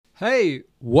Hey,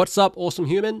 what's up, awesome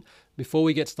human? Before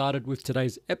we get started with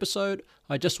today's episode,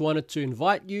 I just wanted to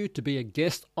invite you to be a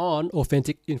guest on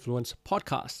Authentic Influence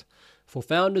podcast. For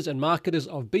founders and marketers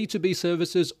of B2B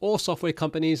services or software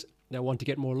companies that want to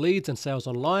get more leads and sales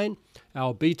online,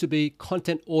 our B2B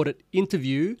content audit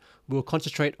interview will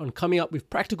concentrate on coming up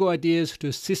with practical ideas to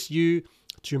assist you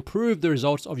to improve the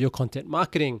results of your content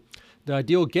marketing. The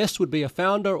ideal guest would be a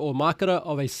founder or marketer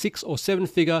of a 6 or 7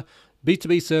 figure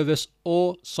B2B service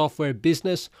or software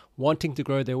business wanting to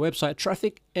grow their website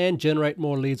traffic and generate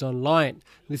more leads online.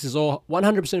 This is all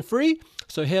 100% free,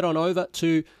 so head on over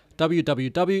to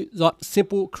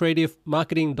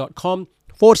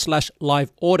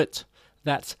www.simplecreativemarketing.com/live audit.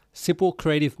 That's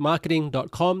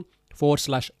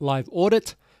simplecreativemarketing.com/live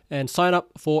audit and sign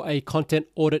up for a content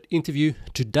audit interview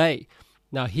today.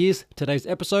 Now, here's today's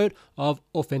episode of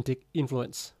Authentic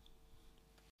Influence.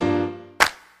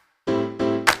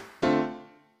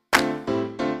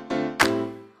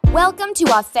 Welcome to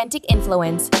Authentic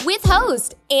Influence with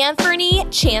host Anthony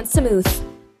Chansamuth,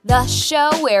 the show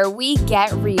where we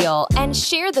get real and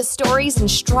share the stories and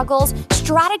struggles,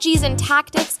 strategies and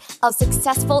tactics of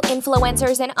successful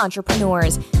influencers and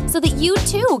entrepreneurs so that you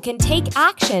too can take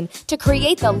action to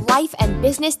create the life and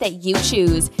business that you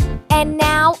choose. And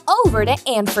now over to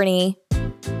Anthony.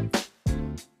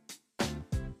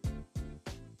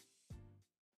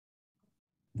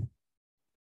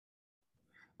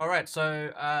 All right,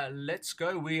 so let's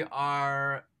go. We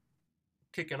are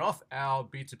kicking off our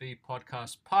B2B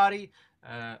podcast party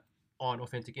on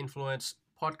Authentic Influence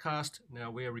podcast. Now,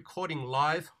 we are recording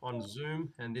live on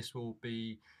Zoom, and this will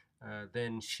be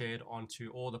then shared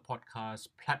onto all the podcast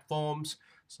platforms.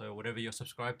 So whatever you're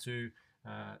subscribed to,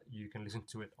 you can listen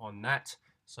to it on that.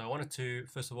 So I wanted to,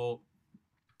 first of all,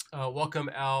 welcome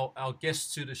our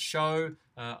guests to the show.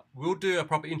 We'll do a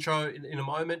proper intro in a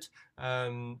moment,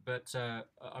 but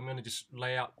I'm going to just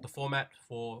lay out the format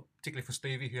for, particularly for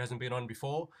Stevie, who hasn't been on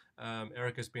before.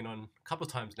 Erica's been on a couple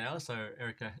of times now, so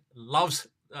Erica loves.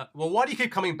 Well, why do you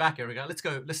keep coming back, Erica? Let's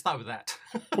go. Let's start with that.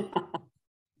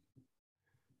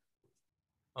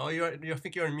 Oh, I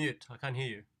think you're on mute. I can't hear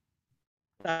you.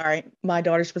 Sorry, my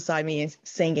daughter's beside me and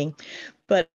singing.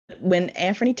 But when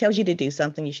Anthony tells you to do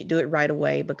something, you should do it right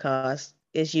away because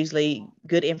it's usually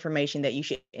good information that you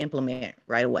should implement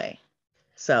right away.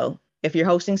 So if you're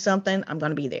hosting something, I'm going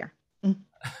to be there.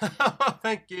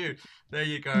 Thank you. There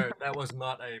you go. That was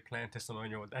not a planned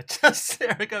testimonial. That's just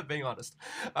Erica being honest.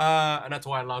 And that's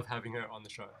why I love having her on the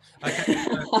show.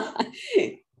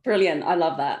 Okay. Brilliant. I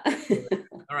love that.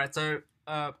 All right. So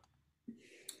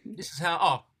this is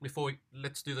how,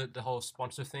 let's do the whole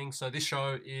sponsor thing. So this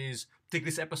show is,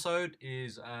 this episode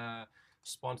is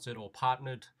sponsored or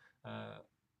partnered.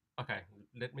 Okay,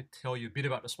 let me tell you a bit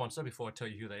about the sponsor before I tell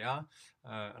you who they are.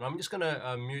 And I'm just going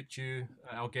to mute you,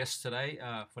 our guests today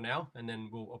for now, and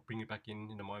then I'll bring you back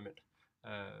in a moment.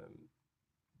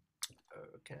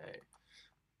 Okay.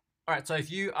 All right, so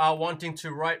if you are wanting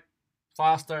to write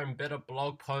faster and better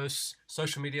blog posts,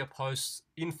 social media posts,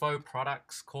 info,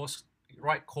 products,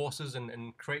 write courses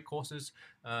and create courses.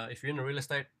 If you're in the real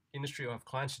estate industry or have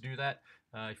clients to do that,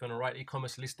 if you want to write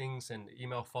e-commerce listings and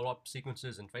email follow-up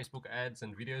sequences and Facebook ads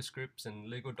and video scripts and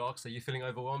legal docs, are you feeling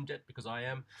overwhelmed yet? Because I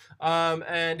am.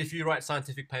 And if you write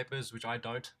scientific papers, which I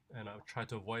don't, and I try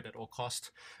to avoid at all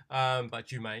cost,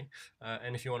 but you may.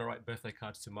 And if you want to write birthday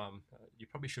cards to mum, you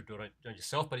probably should do it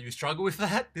yourself, but if you struggle with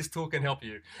that, this tool can help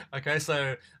you. Okay,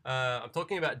 so I'm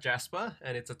talking about Jasper,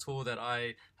 and it's a tool that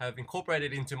I have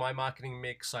incorporated into my marketing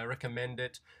mix. I recommend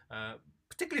it.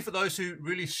 Particularly for those who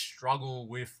really struggle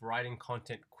with writing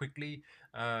content quickly,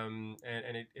 and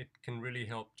it can really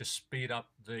help just speed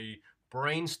up the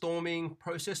brainstorming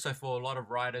process. So for a lot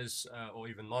of writers or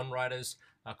even non-writers,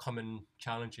 a common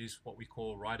challenge is what we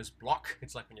call writer's block.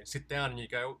 It's like when you sit down and you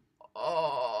go,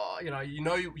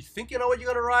 you think you know what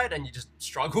you're gonna write, and you just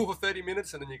struggle for 30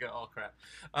 minutes, and then you go, oh crap,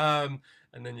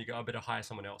 and then you go, I better hire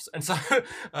someone else. And so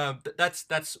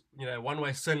that's one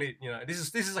way. Certainly,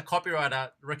 this is a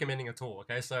copywriter recommending a tool.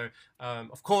 Okay, so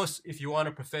of course, if you want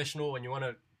a professional and you want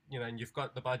to, and you've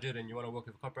got the budget and you want to work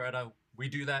with a copywriter, we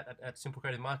do that at Simple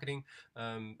Creative Marketing,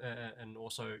 and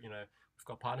also we've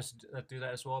got partners that do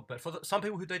that as well. But for some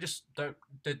people who they just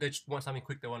want something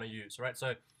quick they want to use, right?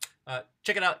 So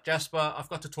check it out, Jasper. I've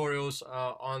got tutorials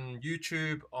on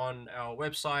YouTube, on our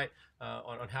website,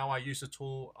 on how I use the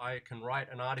tool. I can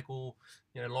write an article,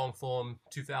 long form,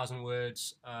 2,000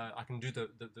 words. I can do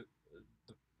the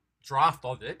draft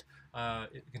of it.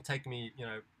 It can take me,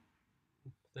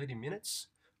 30 minutes.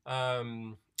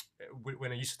 When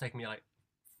it used to take me like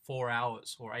 4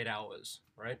 hours or 8 hours,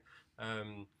 right?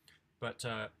 But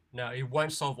now it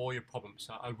won't solve all your problems.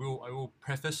 So I will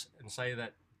preface and say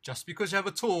that just because you have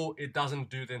a tool, it doesn't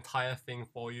do the entire thing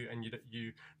for you, and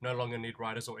you no longer need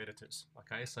writers or editors.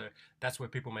 Okay, so that's where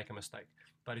people make a mistake.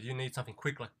 But if you need something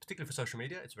quick, like particularly for social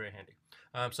media, it's very handy.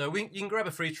 So you can grab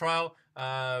a free trial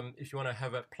if you want to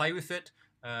have a play with it.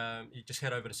 You just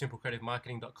head over to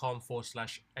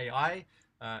simplecreativemarketing.com/AI,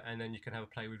 and then you can have a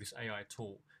play with this AI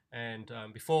tool. And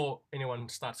before anyone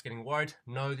starts getting worried,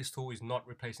 no, this tool is not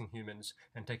replacing humans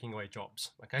and taking away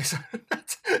jobs. Okay, so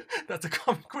that's a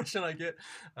common question I get.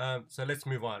 So let's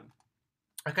move on.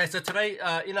 Okay, so today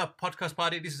in our podcast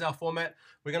party, this is our format.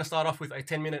 We're going to start off with a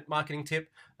 10-minute marketing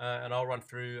tip, and I'll run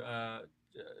through.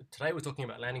 Today we're talking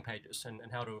about landing pages and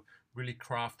how to really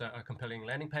craft a compelling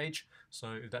landing page.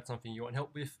 So if that's something you want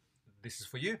help with, this is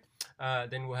for you.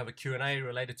 Then we'll have a Q&A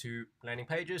related to landing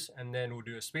pages, and then we'll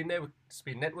do a speed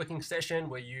networking session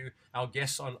where our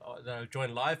guests that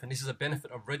join live, and this is a benefit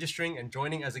of registering and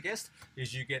joining as a guest,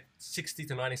 is you get 60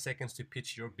 to 90 seconds to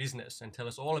pitch your business and tell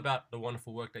us all about the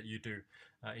wonderful work that you do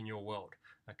in your world.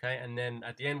 Okay, and then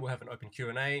at the end we'll have an open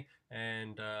Q&A,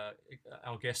 and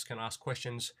our guests can ask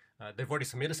questions. They've already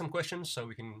submitted some questions, so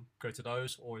we can go to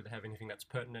those, or if they have anything that's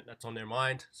pertinent, that's on their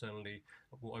mind, certainly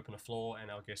we'll open the floor and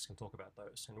our guests can talk about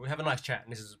those. And we'll have a nice chat,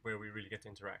 and this is where we really get to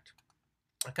interact.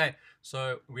 Okay,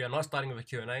 so we are not starting with a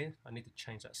Q&A. I need to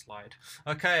change that slide.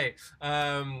 Okay,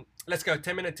 let's go.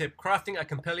 10-minute tip. Crafting a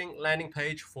compelling landing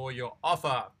page for your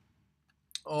offer.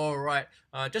 All right,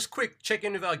 just quick check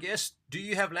in with our guests. Do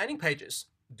you have landing pages?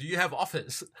 Do you have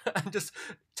offers? Just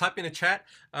type in a chat,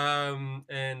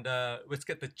 and let's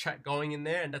get the chat going in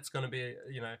there. And that's going to be,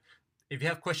 if you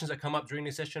have questions that come up during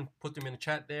this session, put them in the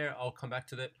chat there. I'll come back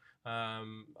to that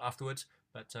afterwards.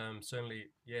 But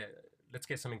certainly, yeah, let's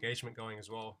get some engagement going as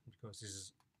well, because this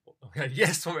is okay.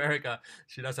 Yes, from Erica.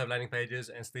 She does have landing pages,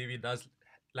 and Stevie does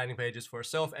landing pages for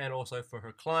herself and also for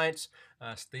her clients.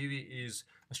 Stevie is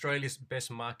Australia's best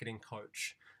marketing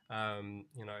coach. And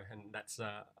that's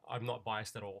I'm not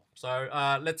biased at all. So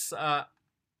let's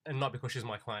and not because she's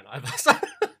my client either. So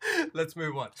let's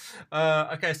move on.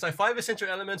 Okay, so 5 essential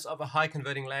elements of a high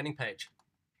converting landing page.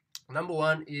 Number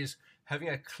 1 is having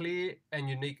a clear and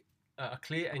unique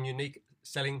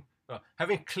selling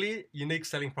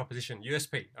proposition,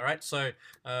 USP. All right, so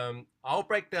I'll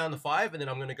break down the 5, and then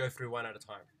I'm going to go through one at a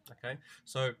time. Okay,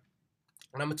 so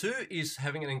number 2 is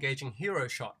having an engaging hero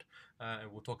shot,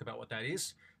 and we'll talk about what that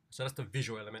is. So that's the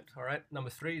visual element. All right. Number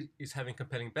 3 is having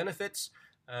compelling benefits.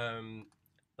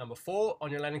 Number 4,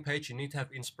 on your landing page, you need to have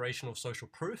inspirational social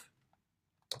proof.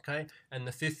 Okay. And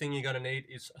the 5th thing you're going to need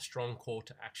is a strong call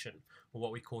to action, or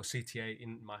what we call CTA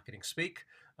in marketing speak.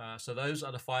 So those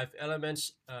are the 5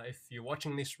 elements. If you're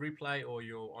watching this replay or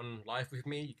you're on live with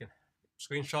me, you can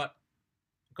screenshot,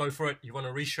 go for it. You want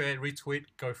to reshare, retweet,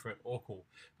 go for it. All cool.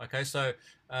 Okay. So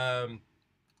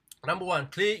number 1,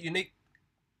 clear,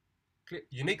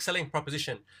 unique selling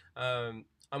proposition. I'm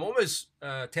almost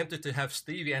tempted to have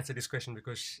Stevie answer this question,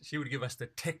 because she would give us the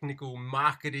technical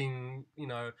marketing,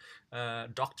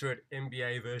 doctorate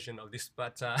MBA version of this,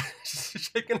 but she's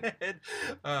shaking her head.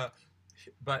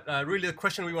 But really the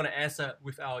question we want to answer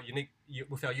with our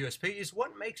USP is,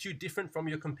 what makes you different from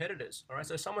your competitors? All right,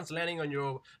 so if someone's landing on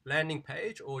your landing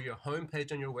page or your home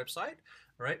page on your website,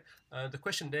 all right, the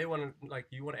question you want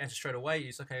to answer straight away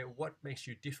is, okay, what makes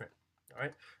you different? All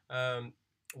right,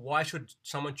 why should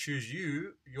someone choose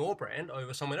your brand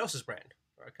over someone else's brand?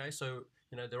 Okay, so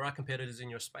there are competitors in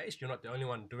your space. You're not the only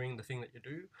one doing the thing that you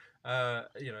do,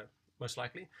 most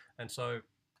likely. And so,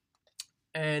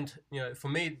 for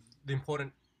me, the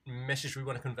important message we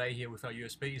want to convey here with our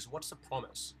USP is, what's the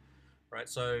promise, right?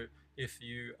 So if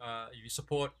you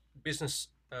support business,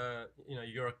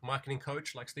 you're a marketing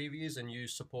coach like Stevie is, and you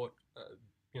support,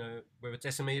 whether it's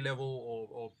SME level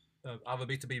or other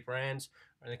B2B brands,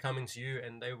 and they're coming to you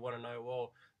and they want to know,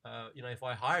 well, if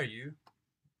I hire you,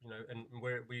 and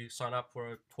where we sign up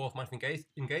for a 12-month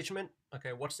engagement,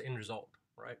 okay, what's the end result,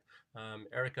 right?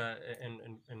 Erica and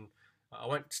I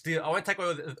won't take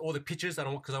all the pitches,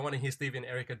 because I want to hear Stevie and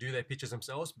Erica do their pitches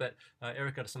themselves. But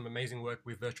Erica does some amazing work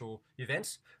with virtual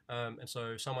events, and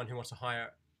so someone who wants to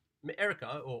hire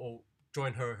Erica or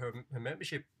join her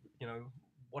membership,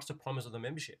 what's the promise of the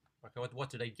membership? Okay, what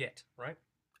do they get, right?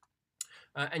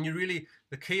 And the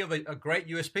key of a great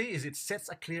USP is it sets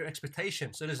a clear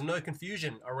expectation, so there's no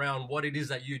confusion around what it is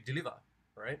that you deliver,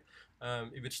 right?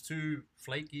 If it's too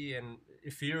flaky and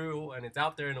ethereal and it's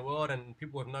out there in the world and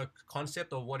people have no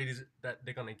concept of what it is that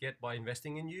they're going to get by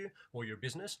investing in you or your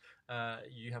business,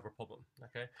 you have a problem.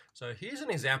 Okay, so here's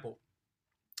an example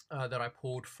that I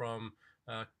pulled from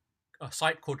a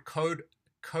site called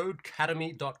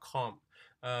codecademy.com.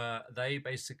 They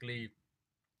basically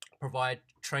provide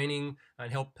training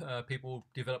and help people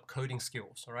develop coding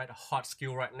skills. All right, a hot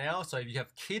skill right now. So if you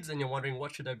have kids and you're wondering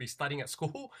what should they be studying at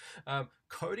school,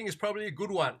 coding is probably a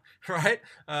good one, right?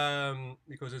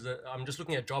 Because I'm just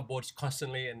looking at job boards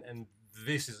constantly, and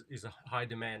this is a high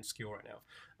demand skill right now,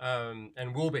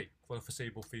 and will be for the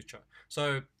foreseeable future.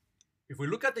 So if we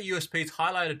look at the USPs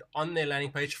highlighted on their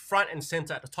landing page, front and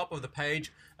center at the top of the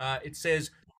page, it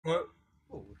says, oh,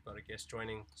 we've got a guest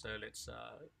joining, so let's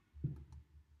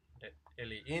let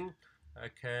Ellie in.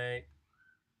 Okay.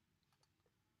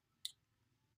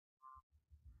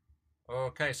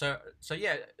 Okay, so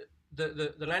yeah,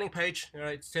 the landing page,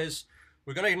 it says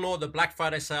we're going to ignore the Black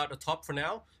Friday sale at the top for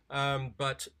now,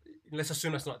 but let's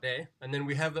assume it's not there. And then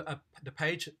we have the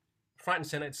page front and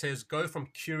center. It says go from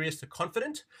curious to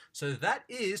confident. So that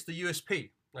is the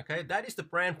USP. Okay, that is the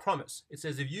brand promise. It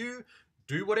says if you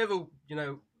do whatever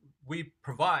we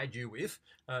provide you with,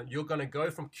 you're going to go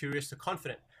from curious to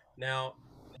confident. Now,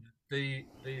 the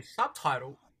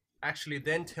subtitle actually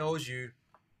then tells you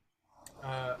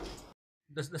uh,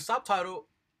 the subtitle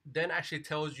then actually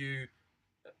tells you,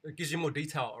 it gives you more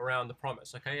detail around the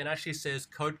promise, okay? And actually says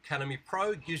Codecademy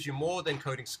Pro gives you more than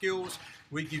coding skills.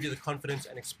 We give you the confidence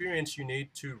and experience you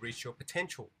need to reach your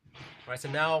potential, right? So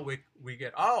now we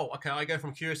get, oh, okay, I go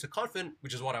from curious to confident,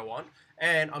 which is what I want,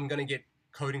 and I'm gonna get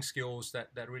coding skills that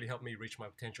really help me reach my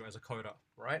potential as a coder,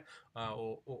 right?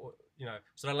 So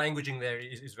the languaging there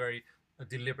is very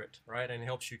deliberate, right? And it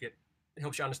helps you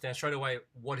understand straight away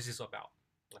what is this about.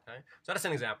 Okay, so that's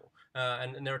an example,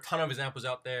 and there are a ton of examples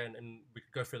out there, and we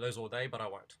could go through those all day, but I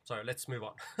won't. So let's move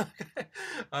on.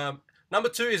 Okay. Number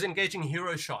 2 is engaging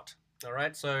hero shot. All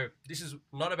right, so this is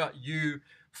not about you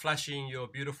flashing your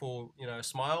beautiful,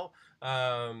 smile.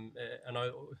 I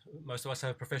know most of us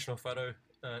have professional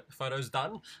photos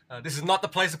done. This is not the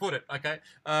place to put it. Okay,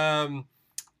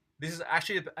 this is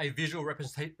actually a visual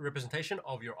representation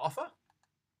of your offer.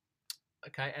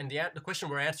 Okay, and the question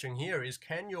we're answering here is,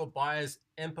 can your buyers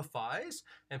empathize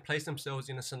and place themselves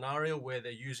in a scenario where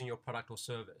they're using your product or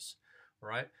service,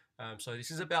 right? So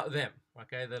this is about them,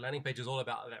 okay? The landing page is all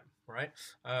about them, right?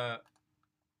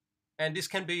 And this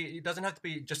it doesn't have to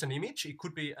be just an image. It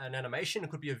could be an animation.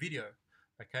 It could be a video,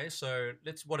 okay? So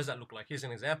what does that look like? Here's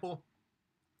an example.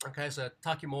 Okay, so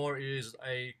Taki Moore is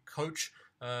a coach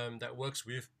that works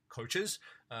with coaches,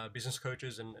 business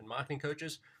coaches and marketing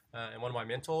coaches. And one of my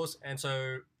mentors, and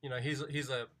so here's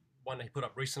a one that he put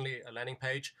up recently, a landing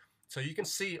page. So you can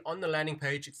see on the landing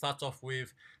page, it starts off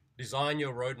with design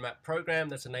your roadmap program.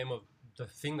 That's the name of the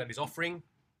thing that he's offering,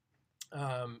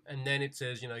 and then it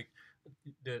says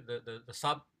the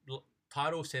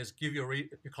subtitle says give your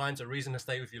clients a reason to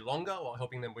stay with you longer while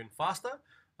helping them win faster.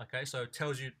 Okay, so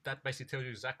that basically tells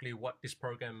you exactly what this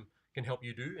program can help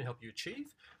you do and help you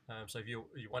achieve. So if you're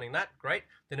wanting that, great.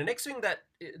 Then the next thing that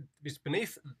is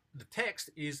beneath the text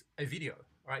is a video,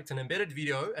 right? It's an embedded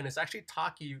video, and it's actually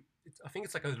Taki. I think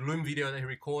it's like a Loom video that he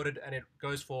recorded, and it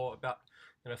goes for about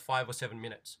 5 or 7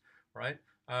 minutes, right?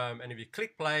 And if you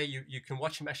click play, you can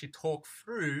watch him actually talk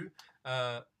through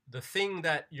the thing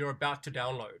that you're about to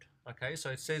download. Okay, so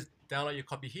it says download your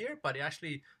copy here, but it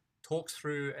actually talks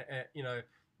through,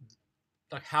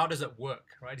 like how does it work,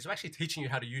 right? He's actually teaching you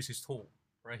how to use his tool,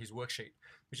 right? His worksheet,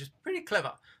 which is pretty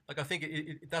clever. Like I think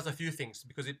it does a few things,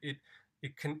 because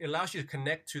it allows you to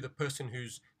connect to the person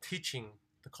who's teaching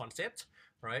the concept,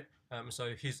 right?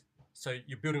 So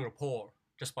you're building rapport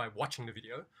just by watching the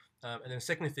video. And then the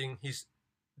second thing, he's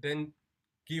then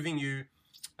giving you,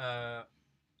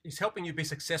 he's helping you be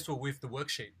successful with the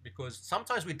worksheet, because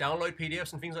sometimes we download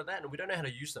PDFs and things like that and we don't know how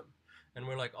to use them. And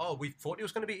we're like, oh, we thought it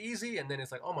was going to be easy, and then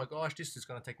it's like, oh my gosh, this is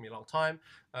going to take me a long time.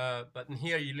 But in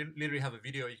here, you literally have a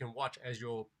video you can watch as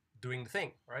you're doing the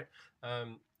thing, right?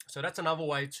 So that's another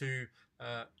way to,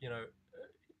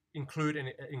 include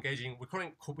and engaging.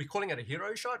 We're calling it a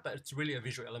hero shot, but it's really a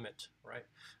visual element, right?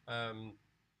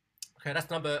 Okay, that's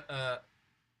number. I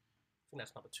think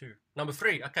that's number 2. Number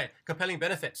 3. Okay, compelling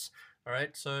benefits. All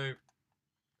right, so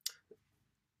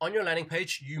on your landing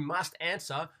page, you must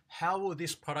answer, how will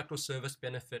this product or service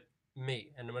benefit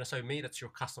me? And when I say me, that's your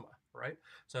customer, right?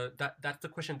 So that's the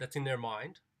question that's in their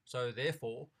mind. So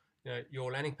therefore,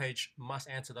 your landing page must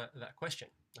answer that question,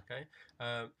 okay?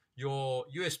 Your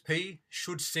USP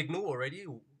should signal already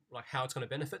like how it's going to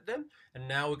benefit them. And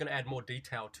now we're going to add more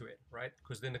detail to it, right?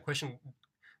 Because then the question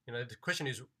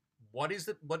is, what is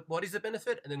the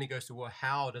benefit? And then he goes to, well,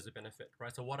 how does it benefit,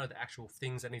 right? So what are the actual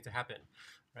things that need to happen,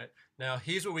 right? Now,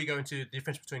 here's where we go into the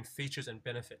difference between features and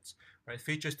benefits, right?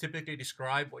 Features typically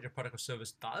describe what your product or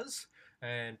service does.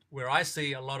 And where I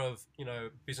see a lot of,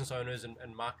 business owners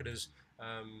and marketers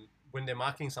when they're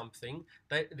marketing something,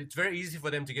 it's very easy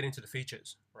for them to get into the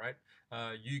features, right?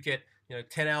 You get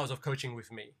 10 hours of coaching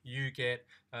with me. You get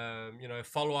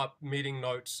follow-up meeting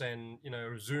notes and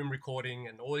Zoom recording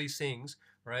and all these things,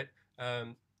 right?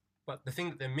 But the thing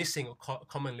that they're missing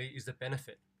commonly is the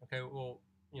benefit. Okay, well,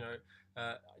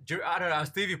 I don't know,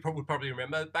 Steve, you would probably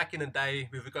remember back in the day,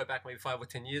 if we go back maybe 5 or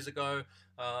 10 years ago,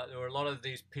 there were a lot of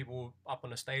these people up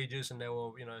on the stages and they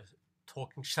were,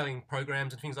 talking, selling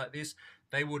programs and things like this.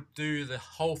 They would do the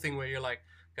whole thing where you're like,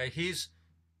 okay, here's,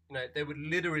 they would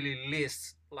literally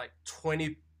list like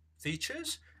 20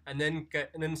 features and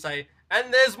then say,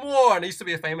 and there's more. And there used to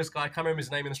be a famous guy, I can't remember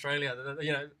his name in Australia,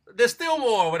 there's still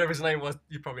more, whatever his name was.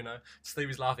 You probably know. Steve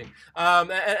is laughing.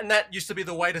 And that used to be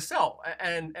the way to sell.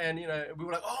 And we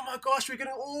were like, oh my gosh, we're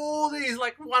getting all these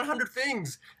like 100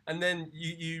 things. And then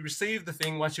you receive the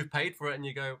thing once you've paid for it and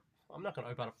you go, I'm not going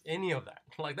to open up any of that.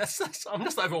 Like that's I'm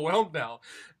just overwhelmed now.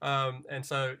 And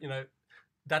so,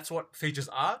 that's what features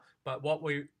are. But what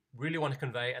we really want to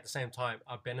convey at the same time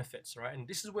are benefits, right? And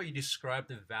this is where you describe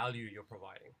the value you're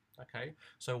providing. Okay,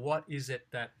 so what is it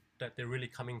that they're really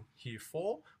coming here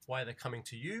for? Why are they coming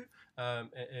to you? And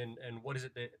what is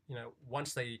it that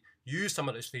once they use some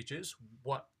of those features,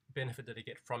 what benefit do they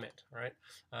get from it, right?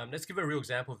 Let's give a real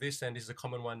example of this, and this is a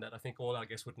common one that I think all our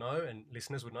guests would know and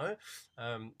listeners would know.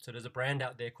 So there's a brand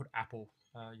out there called Apple.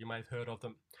 You may have heard of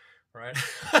them, right?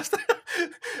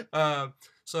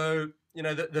 So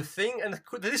the thing, and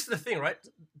this is the thing, right?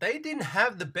 They didn't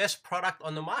have the best product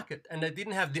on the market, and they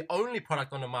didn't have the only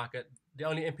product on the market, the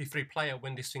only MP3 player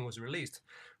when this thing was released,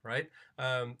 right?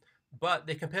 But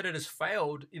their competitors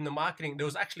failed in the marketing. There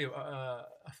was actually I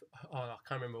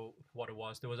can't remember what it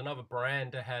was. There was another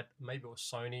brand that had, maybe it was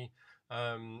Sony.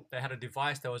 They had a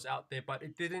device that was out there, but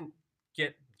it didn't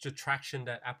get the traction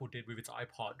that Apple did with its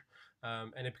iPod,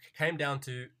 and it came down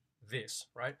to this,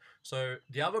 right? So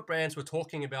the other brands were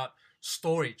talking about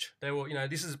storage. They were,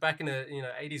 this is back in the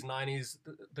 80s, 90s.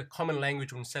 The common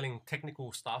language when selling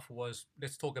technical stuff was,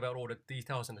 let's talk about all the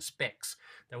details and the specs.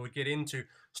 They would get into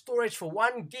storage for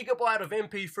 1 gigabyte of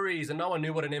MP3s, and no one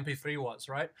knew what an MP3 was,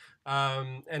 right?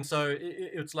 And so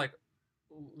it's like,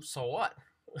 so what?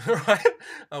 Right?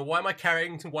 Why am I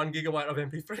carrying 1 gigabyte of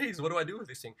MP3s? What do I do with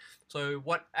this thing? So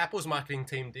what Apple's marketing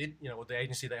team did, or the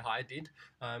agency they hired did,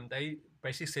 they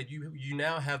basically said, you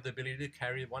now have the ability to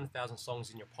carry 1,000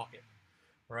 songs in your pocket,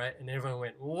 right? And everyone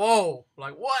went, whoa,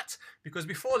 like what? Because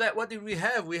before that, what did we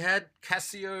have? We had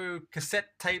Casio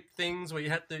cassette tape things where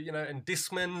you had to, and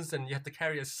Discmans, and you had to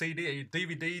carry a CD, a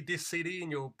DVD disc CD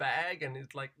in your bag, and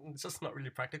it's just not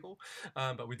really practical,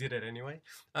 but we did it anyway.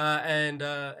 And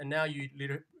now you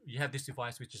have this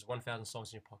device which is 1,000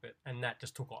 songs in your pocket, and that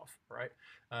just took off, right?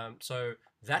 So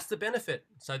that's the benefit.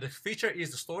 So the feature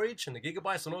is the storage and the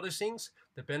gigabytes and all those things.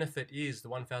 The benefit is the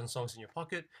 1,000 songs in your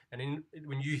pocket. And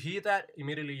when you hear that,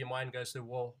 immediately your mind goes to,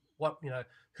 well, what,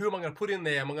 who am I going to put in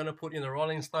there? Am I going to put in the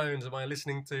Rolling Stones? Am I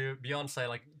listening to Beyonce?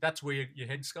 Like that's where your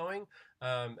head's going.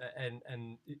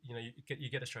 And you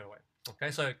get it straight away. Okay,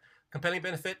 so compelling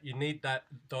benefit, you need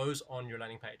those on your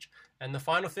landing page. And the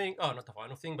final thing, not the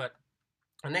final thing, but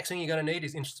the next thing you're going to need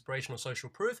is inspirational social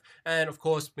proof. And of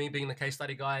course, me being the case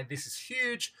study guy, this is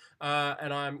huge.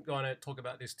 And I'm going to talk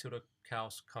about this till the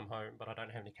cows come home, but I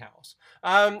don't have any cows.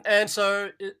 And so,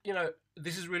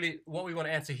 this is really what we want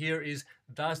to answer here is,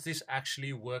 does this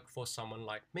actually work for someone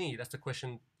like me? That's the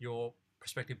question your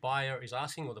prospective buyer is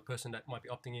asking, or the person that might be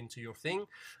opting into your thing.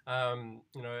 And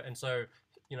so,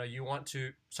 you want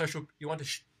to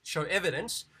show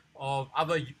evidence of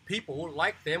other people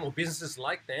like them or businesses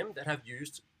like them that have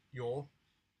used your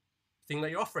thing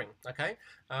that you're offering, okay?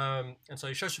 And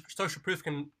so social proof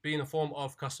can be in the form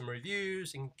of customer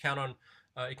reviews. You can count on,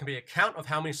 it can be a count of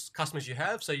how many customers you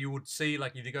have. So you would see,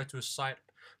 like if you go to a site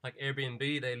like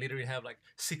Airbnb, they literally have like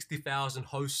 60,000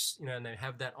 hosts, and they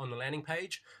have that on the landing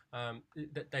page.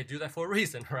 They do that for a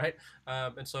reason, right?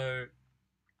 And so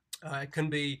it can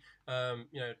be,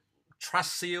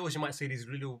 trust seals. You might see these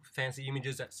little fancy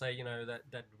images that say,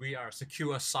 that we are a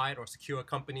secure site or a secure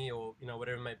company, or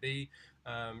whatever it may be.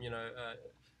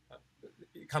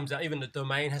 It comes out, even the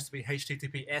domain has to be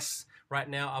HTTPS right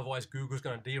now. Otherwise, Google's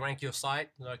going to de-rank your site,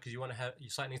 because you want to have your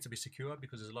site needs to be secure,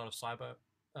 because there's a lot of cyber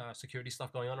security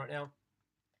stuff going on right now.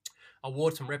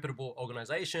 Awards from reputable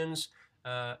organizations,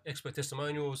 expert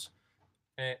testimonials,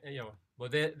 and well,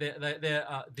 there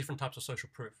are different types of social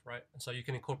proof, right? And so you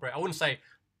can incorporate. I wouldn't say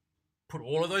put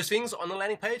all of those things on the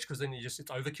landing page, because then it's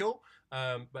overkill.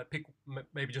 But pick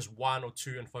maybe just one or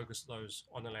two and focus those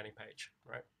on the landing page,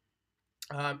 right?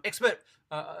 Expert,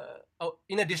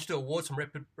 in addition to awards from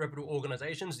reputable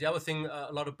organizations, the other thing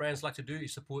a lot of brands like to do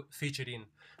is support featured in.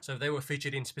 So if they were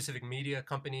featured in specific media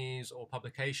companies or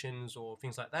publications or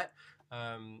things like that,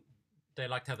 they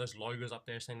like to have those logos up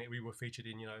there saying that we were featured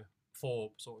in,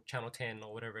 Forbes or Channel 10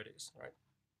 or whatever it is, right?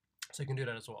 So you can do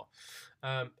that as well.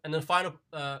 And then final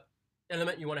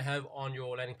element you want to have on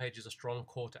your landing page is a strong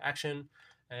call to action.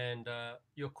 And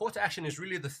your call to action is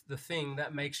really the thing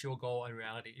that makes your goal a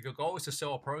reality. If your goal is to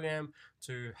sell a program,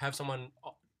 to have someone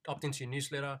opt into your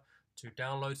newsletter, to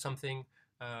download something,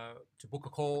 to book a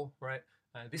call, right?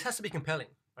 This has to be compelling,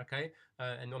 okay?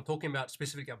 And I'm talking about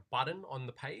specifically a button on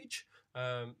the page,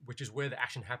 which is where the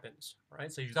action happens,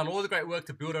 right? So you've done all the great work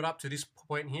to build it up to this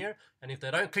point here, and if they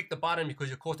don't click the button because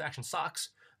your call to action sucks,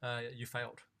 you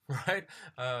failed, right?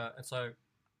 And so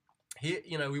here,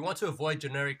 we want to avoid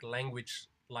generic language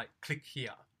like click here.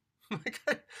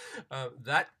 Okay,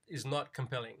 that is not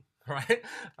compelling, right?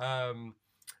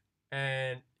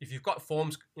 And if you've got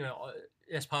forms,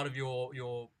 as part of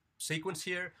your sequence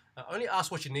here, only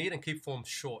ask what you need and keep forms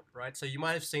short, right? So you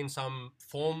might have seen some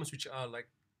forms which are like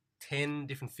 10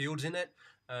 different fields in it.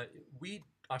 We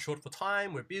are short for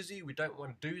time, we're busy, we don't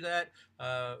want to do that.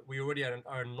 We already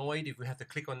are annoyed if we have to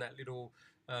click on that little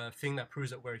thing that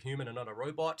proves that we're a human and not a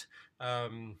robot,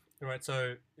 right?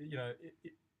 So you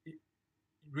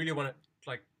really want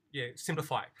to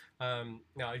simplify.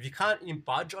 Now, if you can't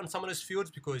budge on some of those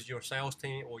fields because your sales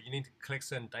team or you need to collect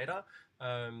certain data,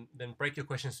 then break your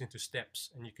questions into steps,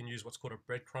 and you can use what's called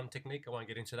a breadcrumb technique. I won't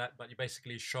get into that, but you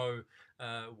basically show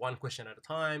one question at a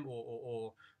time,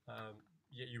 or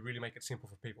you really make it simple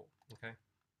for people. Okay,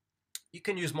 you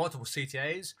can use multiple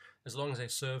CTAs as long as they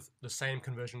serve the same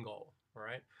conversion goal. All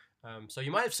right. So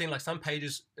you might have seen like some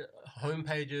pages, home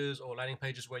pages or landing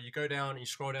pages, where you go down and you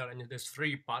scroll down and there's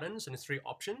 3 buttons and there's 3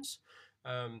 options,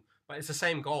 but it's the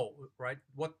same goal, right?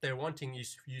 What they're wanting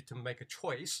is for you to make a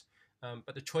choice,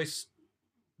 but the choice,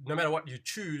 no matter what you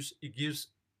choose, it gives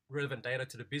relevant data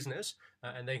to the business,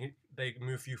 and they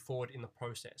move you forward in the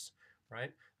process,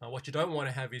 right? What you don't want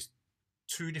to have is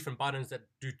 2 different buttons that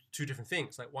do 2 different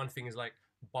things. Like one thing is like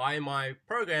buy my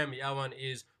program, the other one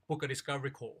is book a discovery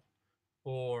call,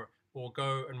 or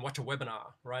go and watch a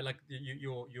webinar, right? Like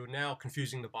you're now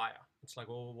confusing the buyer. It's like,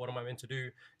 well, what am I meant to do?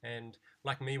 And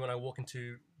like me, when I walk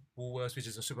into Woolworths, which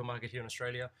is a supermarket here in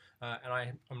Australia, and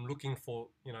I'm looking for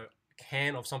a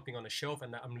can of something on the shelf,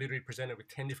 and I'm literally presented with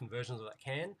 10 different versions of that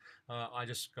can, I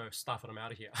just go, stuff it, I'm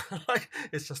out of here. Like,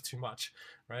 it's just too much,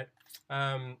 right?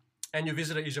 And your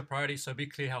visitor is your priority, so be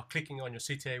clear how clicking on your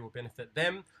CTA will benefit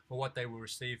them or what they will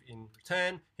receive in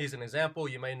return. Here's an example.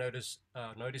 You may notice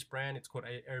brand. It's called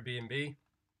Airbnb,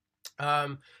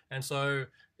 and so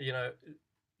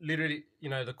literally,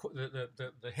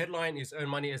 the headline is "Earn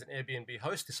money as an Airbnb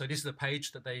host." So this is the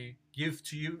page that they give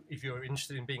to you if you're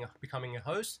interested in becoming a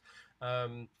host.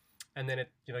 And then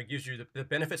it gives you the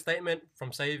benefit statement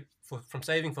from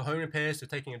saving for home repairs to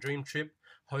taking a dream trip.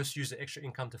 Hosts use the extra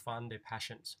income to fund their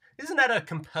passions. Isn't that a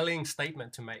compelling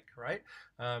statement to make, right?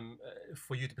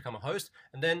 For you to become a host.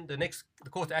 And then the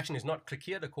call to action is not click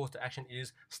here. The call to action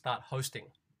is start hosting,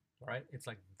 right? It's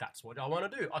like, that's what I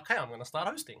want to do. Okay, I'm going to start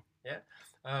hosting. Yeah.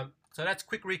 So that's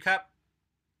quick recap.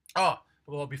 Oh,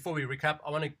 well, before we recap,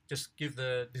 I want to just give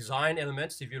the design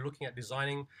elements. If you're looking at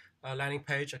designing a landing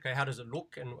page, okay, how does it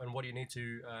look, and what do you need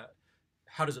to,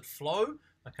 how does it flow?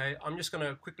 Okay, I'm just going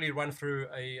to quickly run through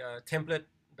a template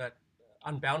that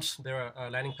Unbounce, they're a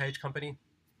landing page company,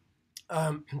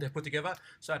 they put together.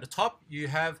 So at the top, you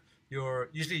have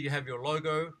usually you have your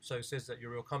logo, so it says that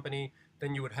you're a real company.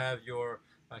 Then you would have your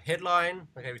headline.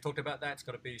 Okay, we talked about that. It's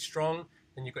got to be strong.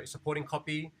 Then you've got your supporting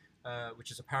copy,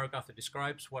 which is a paragraph that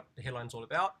describes what the headline's all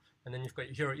about. And then you've got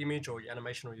your hero image or your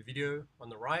animation or your video on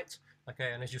the right.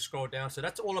 Okay, and as you scroll down, so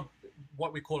that's all of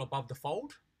what we call above the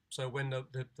fold. So when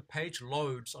the page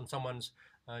loads on someone's,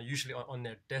 usually on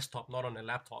their desktop, not on their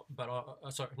laptop, but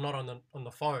sorry, not on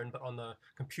the phone, but on the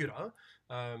computer,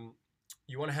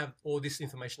 you want to have all this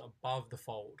information above the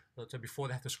fold, so before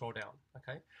they have to scroll down.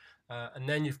 Okay, and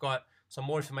then you've got some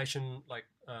more information like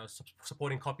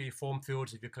supporting copy, form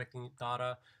fields if you're collecting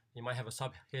data. You might have a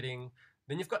subheading.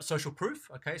 Then you've got social proof.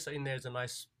 Okay, so in there's a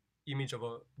nice image of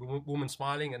a woman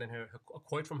smiling, and then a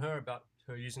quote from her about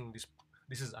her using this.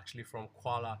 This is actually from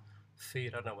Koala Feed.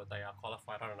 I don't know what they are.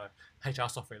 Qualified. I don't know. HR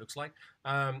software looks like.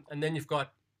 And then you've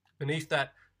got beneath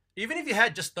that, even if you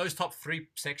had just those top 3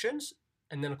 sections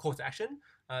and then a call to action,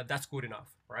 that's good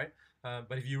enough, right?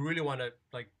 But if you really want to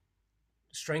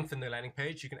strengthen the landing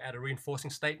page, you can add a reinforcing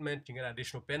statement. You can add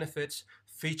additional benefits,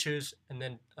 features, and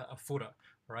then a footer,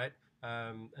 right?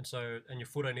 And your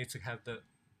footer needs to have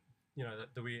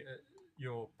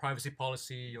your privacy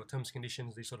policy, your terms and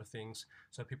conditions, these sort of things,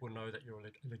 so people know that you're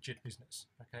a legit business.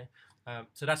 Okay,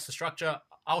 so that's the structure.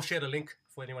 I'll share the link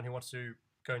for anyone who wants to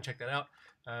go and check that out.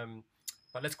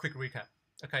 But let's quick recap.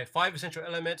 Okay, 5 essential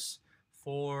elements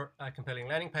for a compelling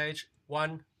landing page.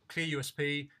 1, clear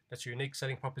USP, that's your unique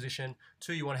selling proposition.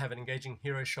 2, you want to have an engaging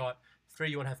hero shot. 3,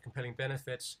 you want to have compelling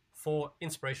benefits. 4,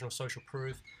 inspirational social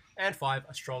proof. And 5,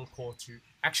 a strong call to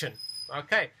action.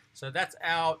 Okay, so that's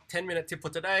our 10-minute tip for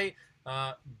today.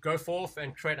 Go forth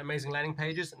and create amazing landing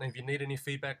pages. And if you need any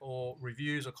feedback or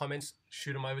reviews or comments,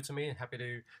 shoot them over to me. I'm happy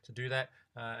to do that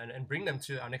and bring them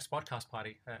to our next podcast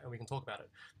party and we can talk about it.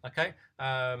 Okay,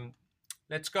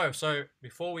 let's go. So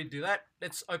before we do that,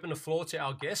 let's open the floor to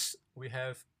our guests. We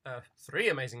have 3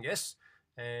 amazing guests.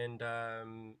 And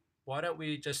why don't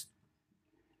we just...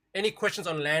 Any questions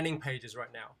on landing pages right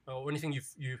now, or anything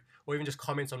or even just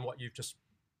comments on what you've just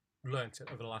learned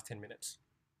over the last 10 minutes?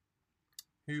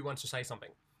 Who wants to say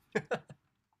something?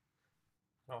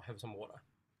 I'll have some water.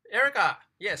 Erica,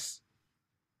 yes.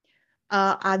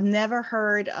 I've never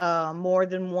heard more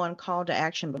than one call to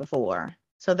action before,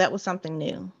 so that was something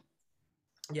new.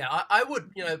 Yeah, I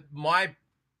would,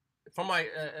 from my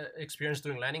experience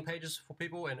doing landing pages for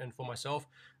people and for myself,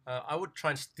 I would try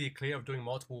and steer clear of doing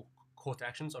multiple call to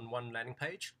actions on one landing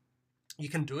page. You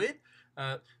can do it.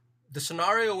 The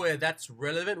scenario where that's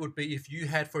relevant would be if you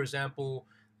had, for example,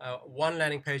 one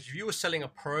landing page, if you were selling a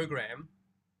program,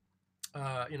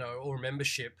 or a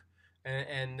membership,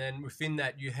 and then within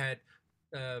that you had,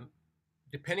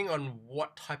 depending on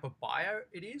what type of buyer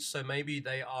it is, so maybe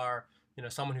they are,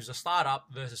 someone who's a startup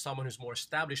versus someone who's more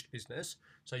established business.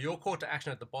 So your call to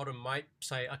action at the bottom might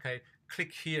say, okay,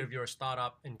 click here if you're a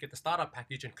startup and get the startup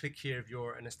package, and click here if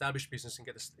you're an established business and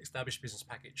get the established business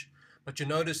package. But you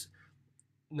notice,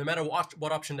 no matter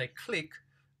what option they click,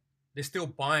 they're still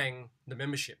buying the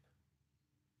membership.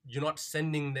 You're not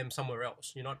sending them somewhere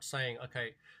else. You're not saying,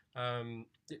 okay,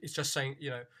 it's just saying,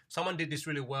 someone did this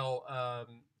really well.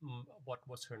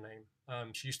 What's her name?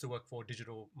 She used to work for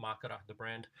Digital Marketer, the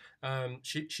brand.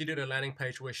 She did a landing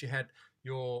page where she had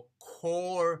your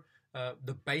core,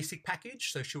 the basic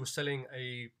package. So she was selling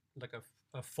a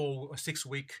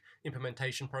 6-week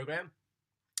implementation program.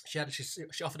 She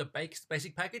offered a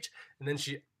basic package, and then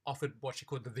she offered what she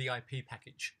called the VIP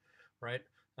package, right?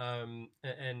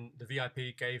 And the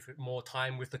VIP gave more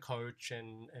time with the coach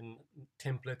and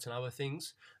templates and other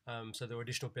things. So there were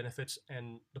additional benefits,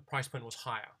 and the price point was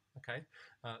higher. Okay,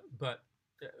 but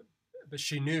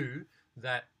she knew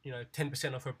that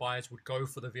 10% of her buyers would go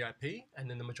for the VIP, and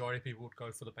then the majority of people would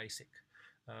go for the basic,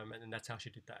 and then that's how she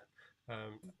did that.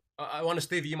 I wonder,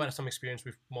 Steve, you might have some experience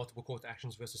with multiple call to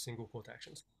actions versus single call to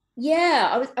actions.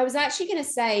 Yeah, I was actually going to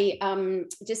say,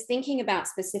 just thinking about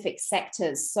specific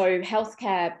sectors. So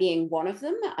healthcare being one of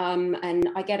them, and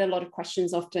I get a lot of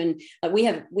questions often. We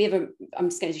have I'm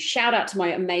just going to shout out to my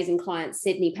amazing client,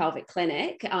 Sydney Pelvic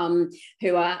Clinic,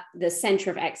 who are the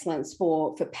Centre of Excellence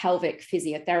for pelvic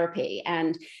physiotherapy.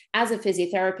 And as a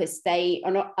physiotherapist, they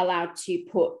are not allowed to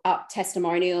put up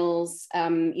testimonials,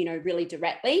 really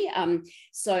directly.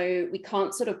 So we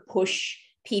can't sort of push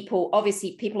people.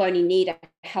 Obviously, people only need a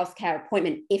healthcare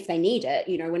appointment if they need it.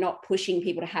 We're not pushing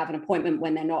people to have an appointment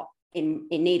when they're not in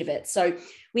need of it. So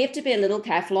we have to be a little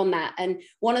careful on that. And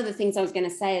one of the things I was going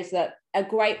to say is that a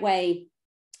great way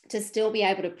to still be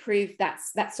able to prove that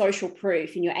social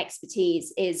proof in your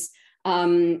expertise is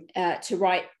to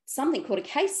write something called a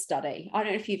case study. I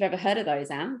don't know if you've ever heard of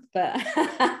those, Am, but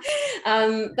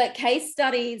case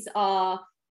studies are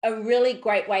a really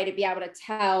great way to be able to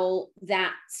tell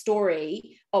that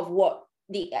story of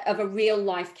of a real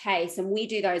life case. And we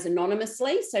do those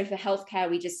anonymously. So for healthcare,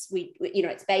 we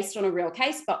it's based on a real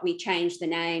case, but we change the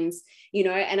names,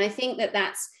 and I think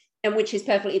and which is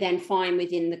perfectly then fine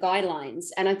within the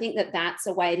guidelines. And I think that that's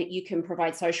a way that you can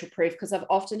provide social proof, because I've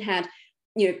often had,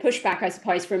 pushback, I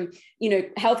suppose, from,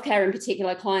 healthcare in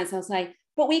particular clients. I'll say,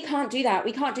 but we can't do that.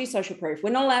 We can't do social proof.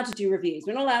 We're not allowed to do reviews.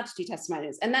 We're not allowed to do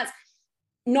testimonials. And that's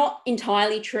not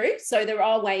entirely true. So there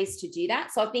are ways to do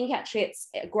that. So I think actually it's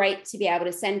great to be able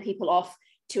to send people off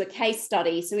to a case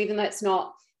study. So even though it's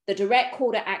not the direct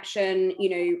call to action,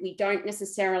 we don't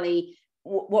necessarily,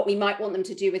 what we might want them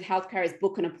to do with healthcare is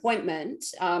book an appointment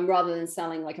rather than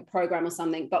selling like a program or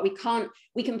something, but we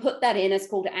can put that in as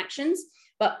call to actions.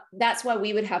 But that's why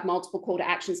we would have multiple call to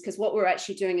actions, because what we're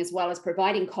actually doing as well is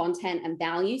providing content and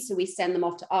value. So we send them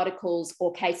off to articles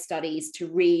or case studies to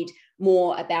read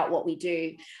more about what we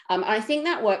do. I think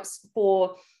that works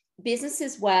for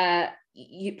businesses where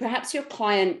perhaps your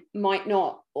client might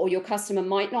not, or your customer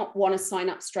might not want to sign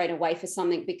up straight away for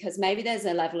something because maybe there's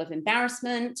a level of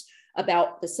embarrassment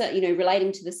about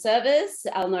relating to the service.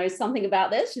 I'll know something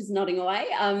about this. She's nodding away.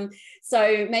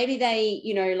 So maybe they,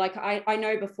 like I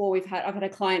know before I've had a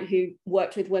client who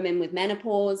worked with women with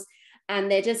menopause, and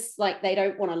they're just like, they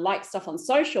don't want to like stuff on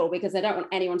social because they don't want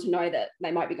anyone to know that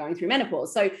they might be going through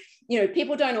menopause. So,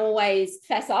 people don't always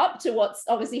fess up to what's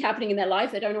obviously happening in their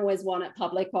life. They don't always want it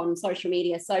public on social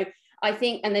media. So I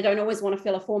think, and they don't always want to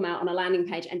fill a form out on a landing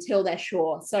page until they're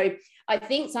sure. So I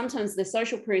think sometimes the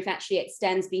social proof actually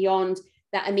extends beyond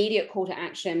that immediate call to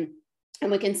action.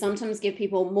 And we can sometimes give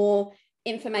people more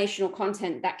informational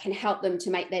content that can help them to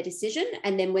make their decision.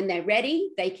 And then when they're ready,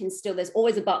 there's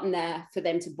always a button there for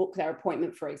them to book their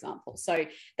appointment, for example. So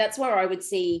that's where I would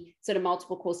see sort of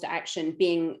multiple calls to action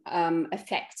being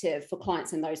effective for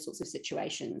clients in those sorts of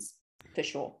situations, for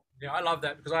sure. Yeah, I love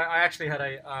that, because I actually had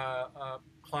a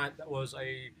client that was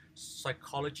a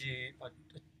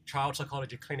child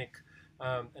psychology clinic.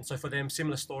 And so for them,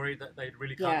 similar story, that they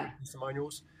really can't read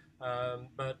testimonials.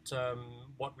 But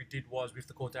what we did was, with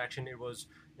the call to action, it was,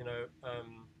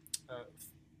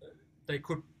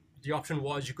 the option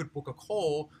was you could book a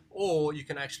call, or you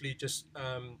can actually just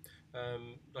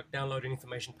like download an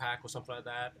information pack or something like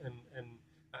that. And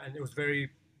it was very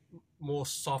more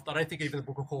soft. I don't think even the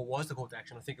book a call was the call to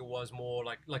action. I think it was more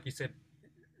like you said,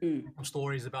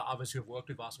 stories about others who have worked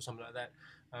with us or something like that.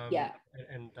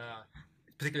 And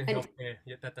particularly in healthcare,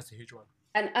 that's a huge one.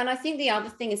 And I think the other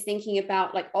thing is thinking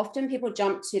about, like, often people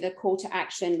jump to the call to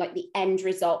action, like the end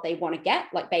result they want to get,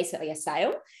 like basically a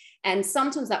sale. And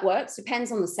sometimes that works,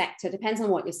 depends on the sector, depends on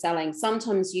what you're selling.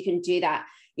 Sometimes you can do that,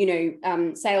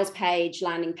 sales page,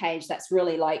 landing page, that's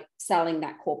really like selling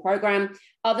that core program.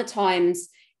 Other times,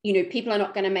 people are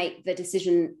not going to make the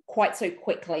decision quite so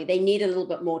quickly. They need a little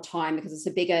bit more time because it's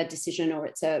a bigger decision, or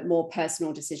it's a more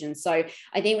personal decision. So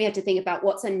I think we have to think about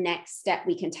what's a next step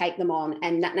we can take them on.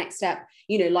 And that next step,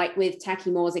 like with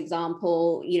Taki Moore's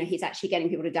example, he's actually getting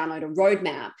people to download a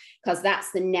roadmap, because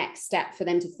that's the next step for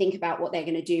them to think about what they're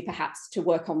going to do, perhaps to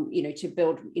work on, to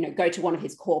build, go to one of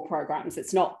his core programs.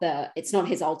 It's not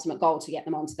his ultimate goal to get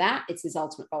them onto that. It's his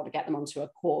ultimate goal to get them onto a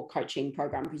core coaching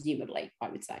program, presumably, I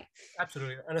would say.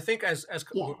 Absolutely. And I think as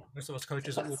most of us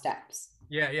coaches, steps.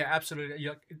 Yeah, absolutely.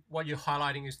 What you're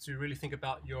highlighting is to really think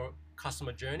about your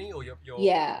customer journey, or your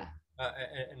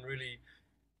and really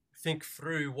think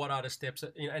through what are the steps.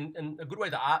 And a good way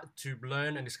to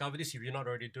learn and discover this, if you're not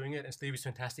already doing it, and Steve is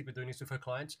fantastic with doing this with her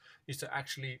clients, is to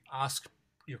actually ask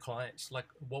your clients, like,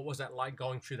 what was that like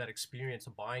going through that experience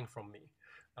of buying from me?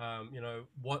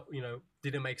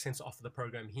 Did it make sense to offer the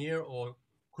program here, or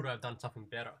could I have done something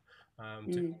better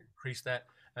to increase that?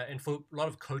 And for a lot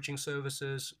of coaching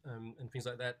services and things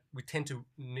like that, we tend to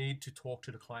need to talk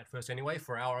to the client first anyway,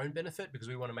 for our own benefit, because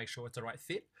we want to make sure it's the right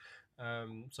fit.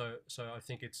 So I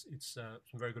think it's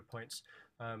some very good points.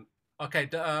 Okay,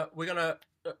 we're gonna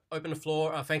open the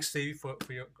floor. Thanks, Steve, for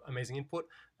your amazing input.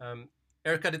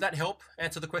 Erica, did that help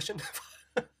answer the question?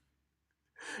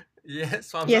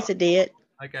 Yes. Yes, it did.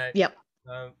 Okay. Yep.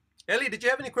 Ellie, did you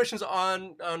have any questions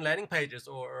on landing pages,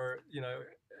 or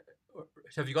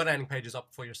have you got landing pages up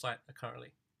for your site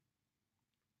currently?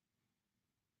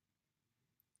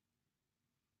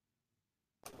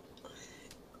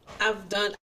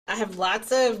 I have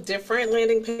lots of different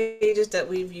landing pages that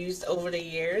we've used over the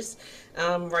years.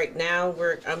 Right now,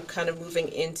 I'm kind of moving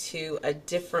into a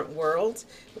different world,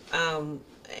 and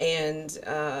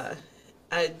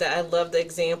I love the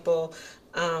example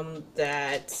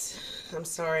that, I'm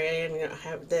sorry, I didn't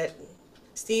have that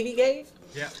Stevie gave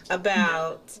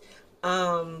about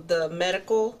the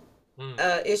medical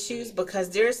issues, because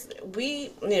there's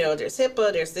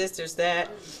HIPAA, there's this, there's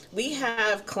that. We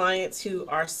have clients who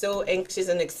are so anxious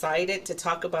and excited to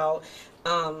talk about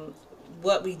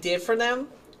what we did for them.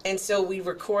 And so we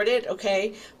record it,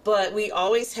 okay? But we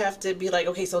always have to be like,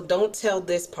 okay, so don't tell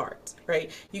this part, right?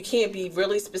 You can't be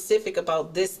really specific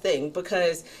about this thing,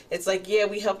 because it's like, yeah,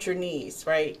 we helped your knees,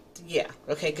 right? Yeah,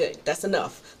 okay, good. That's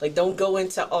enough. Like, don't go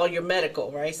into all your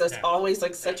medical, right? So it's always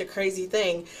like such a crazy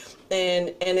thing.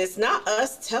 And it's not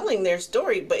us telling their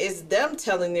story, but it's them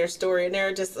telling their story. And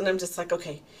I'm just like,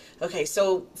 okay.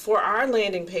 So for our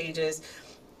landing pages,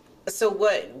 so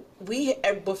what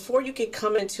before you can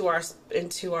come into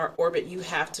our orbit, you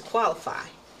have to qualify.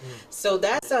 So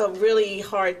that's a really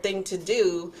hard thing to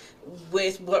do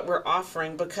with what we're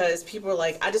offering, because people are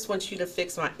like, I just want you to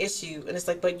fix my issue. And it's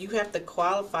like, but you have to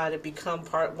qualify to become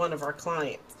one of our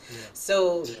clients.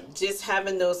 So just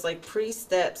having those like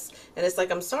pre-steps, and it's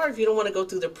like, I'm sorry if you don't want to go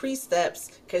through the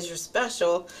pre-steps because you're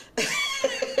special.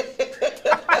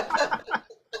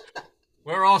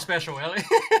 We're all special, Ellie.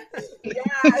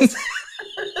 Yes.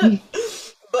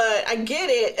 But I get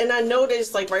it, and I know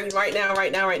this like right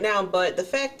now. But the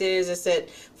fact is that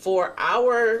for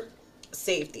our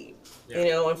safety, you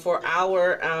know, and for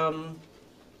our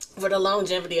for the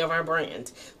longevity of our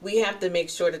brand, we have to make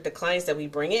sure that the clients that we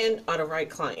bring in are the right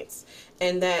clients,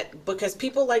 and that because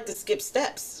people like to skip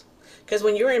steps. Because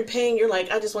when you're in pain, you're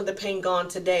like, I just want the pain gone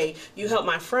today. You help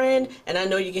my friend, and I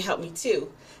know you can help me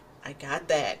too. I got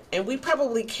that. And we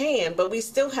probably can, but we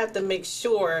still have to make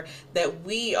sure that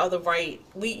we are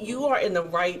you are in the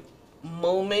right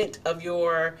moment of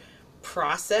your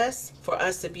process for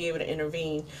us to be able to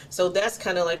intervene. So that's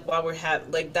kind of like why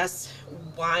that's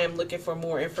why I'm looking for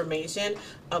more information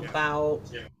about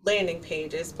landing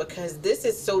pages, because this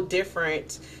is so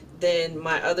different than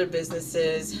my other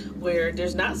businesses where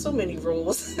there's not so many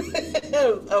rules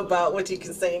about what you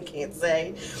can say and can't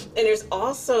say. And there's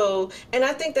also, and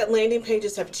I think that landing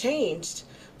pages have changed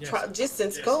just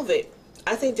since COVID.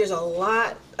 I think there's a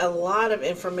lot of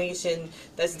information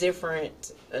that's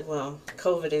different. Well,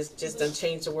 COVID has just done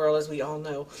changed the world, as we all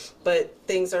know, but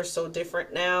things are so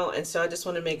different now. And so I just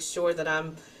want to make sure that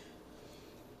I'm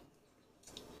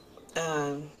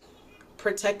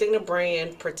protecting the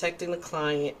brand, protecting the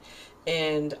client,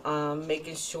 and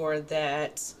making sure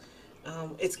that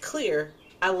it's clear.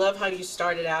 I love how you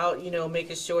started out, you know,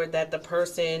 making sure that the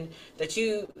person, that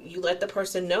you let the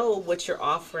person know what you're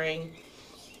offering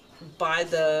by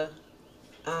the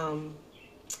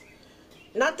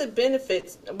not the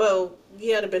benefits, well,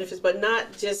 yeah, the benefits, but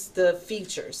not just the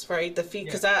features, right? The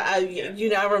because you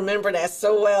know, I remember that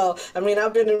so well. I mean,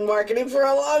 I've been in marketing for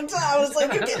a long time. I was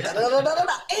like, you get and guess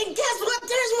what?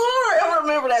 There's more. I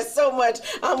remember that so much.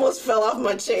 I almost fell off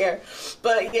my chair.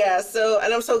 But yeah, so,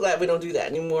 and I'm so glad we don't do that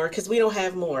anymore, because we don't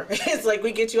have more. It's like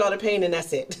we get you out of pain and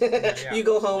that's it. You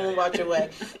go home and walk your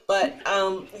way. But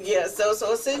yeah, so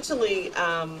essentially,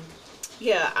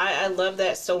 I love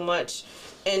that so much.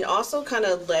 And also kind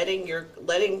of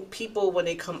letting people, when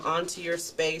they come onto your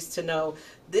space, to know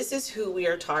this is who we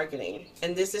are targeting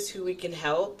and this is who we can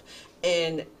help.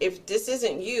 And if this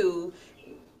isn't you,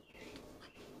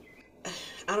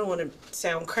 I don't want to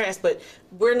sound crass, but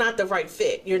we're not the right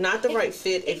fit. You're not the right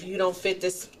fit if you don't fit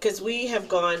this, because we have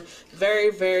gone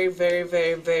very, very, very,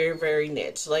 very, very, very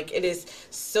niche. Like, it is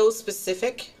so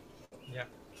specific. Yeah.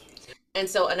 And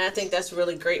I think that's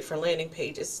really great for landing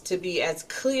pages, to be as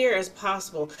clear as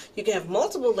possible. You can have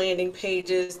multiple landing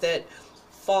pages that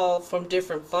fall from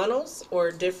different funnels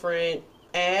or different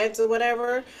ads or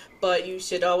whatever, but you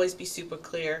should always be super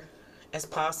clear as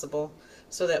possible,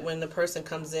 so that when the person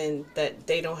comes in, that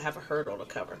they don't have a hurdle to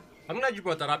cover. I'm glad you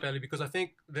brought that up, Ellie, because I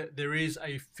think that there is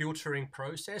a filtering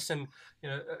process. And, you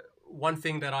know, one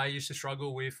thing that I used to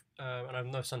struggle with, and I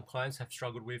know some clients have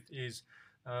struggled with, is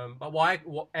but why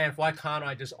can't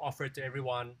I just offer it to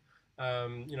everyone?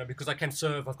 You know, because I can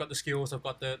serve, I've got the skills, I've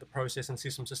got the process and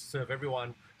systems to serve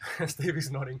everyone. Stevie's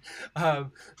nodding.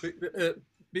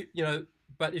 You know,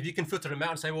 but if you can filter them out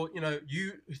and say, well, you know,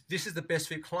 this is the best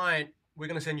fit client, we're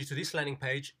going to send you to this landing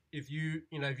page. If you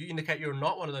indicate you're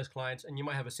not one of those clients, and you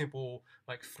might have a simple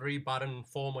like 3-button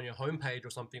form on your homepage or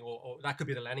something, or that could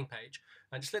be the landing page,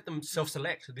 and just let them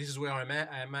self-select. This is where I'm at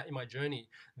in my journey.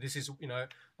 This is, you know,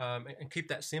 and keep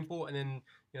that simple. And then,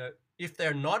 you know, if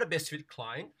they're not a best fit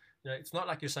client, you know, it's not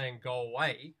like you're saying go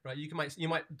away, right? You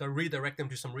might redirect them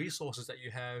to some resources that you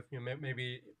have, you know,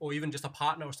 maybe, or even just a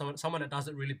partner or someone that does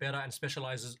it really better and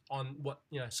specializes on what,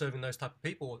 you know, serving those type of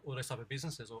people or those type of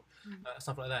businesses or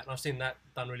stuff like that. And I've seen that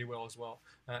done really well as well.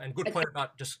 And good point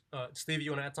about just Stevie,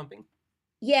 you want to add something?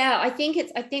 Yeah, I think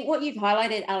what you've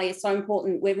highlighted, Ali, is so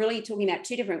important. We're really talking about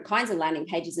two different kinds of landing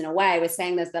pages in a way. We're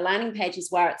saying there's the landing pages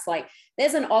where it's like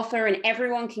there's an offer and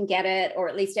everyone can get it, or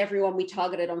at least everyone we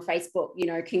targeted on Facebook, you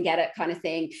know, can get it, kind of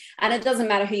thing. And it doesn't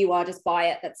matter who you are, just buy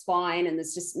it. That's fine. And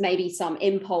there's just maybe some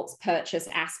impulse purchase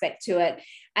aspect to it.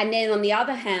 And then on the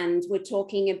other hand, we're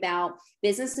talking about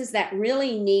businesses that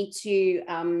really need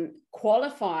to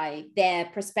qualify their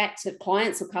prospective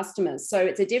clients or customers. So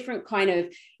it's a different kind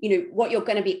of, you know, what you're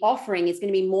going to be offering is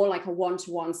going to be more like a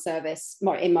one-to-one service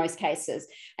in most cases.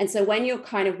 And so when you're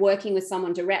kind of working with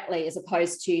someone directly, as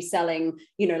opposed to selling,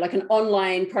 you know, like an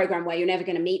online program where you're never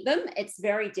going to meet them, it's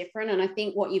very different. And I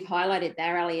think what you've highlighted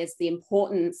there, Ali, is the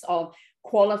importance of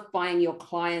qualifying your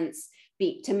clients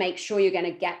to make sure you're going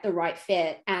to get the right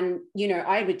fit. And, you know,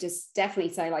 I would just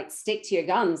definitely say, like, stick to your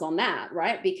guns on that,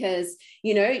 right? Because,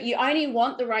 you know, you only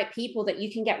want the right people that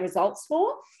you can get results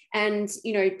for. And,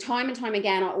 you know, time and time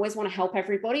again, I always want to help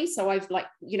everybody. So I've, like,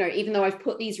 you know, even though I've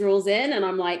put these rules in and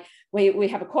I'm like, we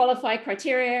have a qualified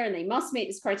criteria and they must meet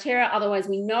this criteria. Otherwise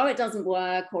we know it doesn't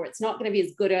work or it's not going to be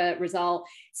as good a result.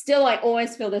 Still, I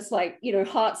always feel this like,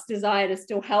 heart's desire to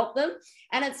still help them.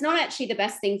 And it's not actually the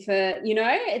best thing for,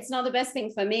 it's not the best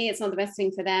thing for me. It's not the best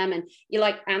thing for them. And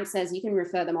like Amp says, you can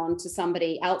refer them on to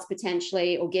somebody else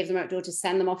potentially, or give them a door to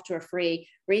send them off to a free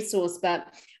resource.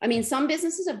 But I mean, some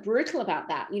businesses are brutal about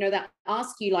that, that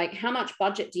ask you like, how much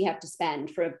budget do you have to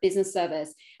spend for a business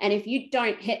service? And if you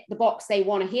don't hit the box they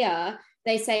want to hear,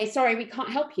 they say, sorry, we can't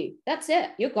help you. That's it.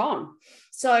 You're gone.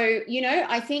 So,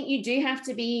 I think you do have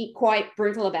to be quite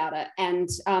brutal about it. And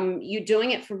you're doing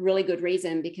it for really good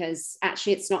reason, because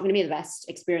actually it's not going to be the best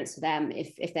experience for them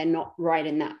if they're not right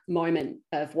in that moment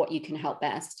of what you can help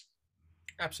best.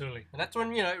 Absolutely. And that's when,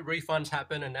 refunds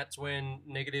happen, and that's when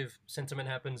negative sentiment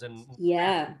happens, and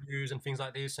reviews and things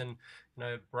like this, and,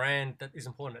 brand, that is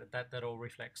important. That all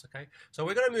reflects. Okay. So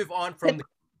we're going to move on from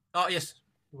oh, yes.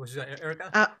 Was that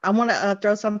Erica? I want to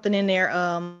throw something in there.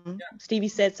 Stevie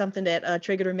said something that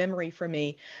triggered a memory for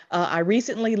me. I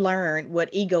recently learned what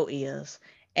ego is,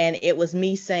 and it was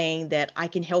me saying that I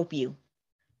can help you,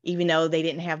 even though they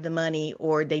didn't have the money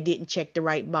or they didn't check the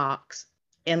right box.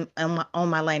 And on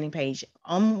my landing page,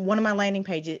 on one of my landing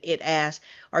pages, it asked,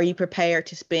 "Are you prepared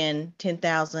to spend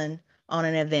 $10,000 on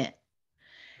an event?"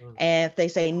 And if they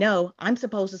say no, I'm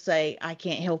supposed to say I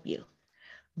can't help you,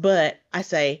 but I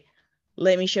say,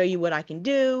 let me show you what I can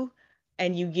do,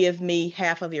 and you give me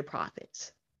half of your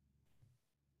profits.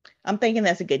 I'm thinking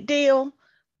that's a good deal,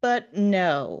 but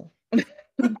no,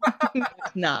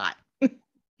 it's not.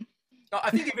 I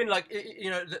think even like,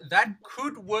 that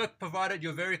could work, provided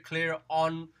you're very clear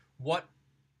on what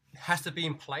has to be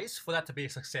in place for that to be a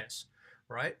success,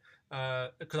 right?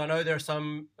 Because I know there are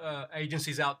some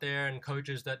agencies out there and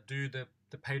coaches that do the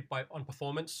paid on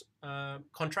performance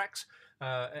contracts,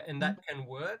 and that can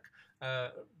work.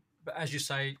 But as you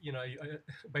say,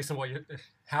 based on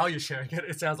how you're sharing it,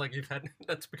 it sounds like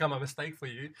that's become a mistake for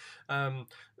you.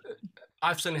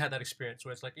 I've certainly had that experience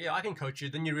where it's like, yeah, I can coach you.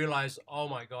 Then you realize, oh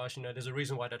my gosh, there's a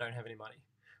reason why they don't have any money,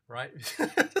 right?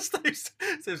 Steve's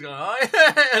going, oh,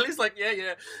 yeah. At least like,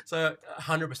 yeah. So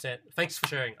 100%. Thanks for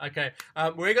sharing. Okay,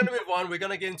 we're going to move on. We're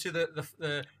going to get into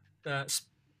the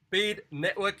speed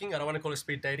networking. I don't want to call it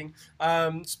speed dating.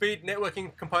 Speed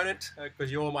networking component,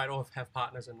 because you all might all have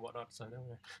partners and whatnot. So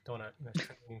don't want to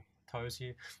tread any toes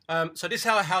here. So this is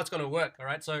how it's going to work. All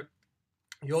right. So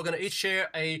you're going to each share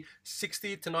a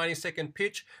 60 to 90 second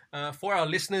pitch. For our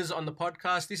listeners on the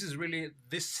podcast,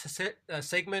 this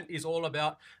segment is all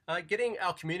about getting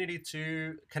our community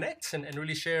to connect and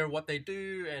really share what they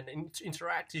do and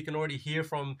interact. You can already hear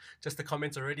from just the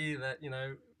comments already that,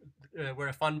 we're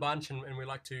a fun bunch and we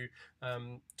like to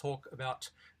talk about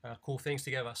cool things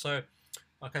together. So,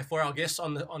 okay, for our guests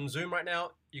on Zoom right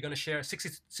now, you're going to share a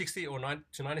 60 or 90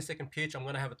 to 90 second pitch. I'm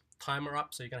going to have a timer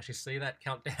up so you can actually see that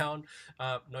countdown.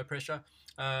 No pressure.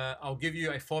 I'll give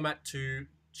you a format to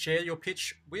share your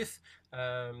pitch with.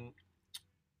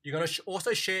 You're going to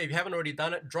also share, if you haven't already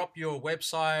done it, drop your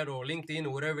website or LinkedIn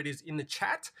or whatever it is in the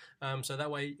chat. So that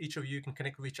way each of you can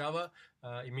connect with each other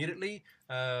immediately.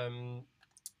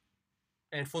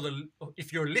 And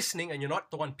if you're listening and you're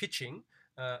not the one pitching,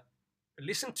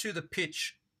 listen to the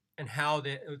pitch and how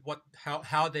they're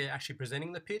actually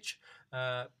presenting the pitch.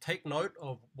 Take note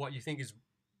of what you think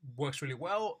works really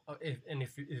well,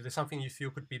 if there's something you feel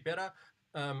could be better,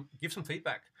 give some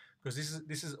feedback, because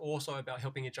this is also about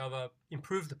helping each other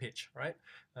improve the pitch, right?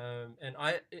 And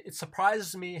it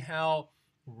surprises me how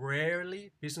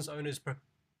rarely business owners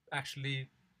actually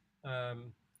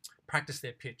practice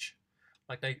their pitch.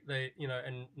 Like they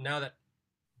and now that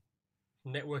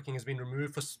networking has been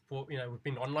removed for we've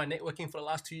been online networking for the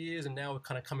last 2 years, and now we're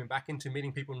kind of coming back into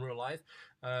meeting people in real life.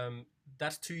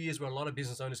 That's 2 years where a lot of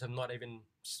business owners have not even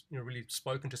really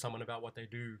spoken to someone about what they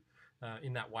do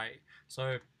in that way.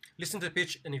 So listen to the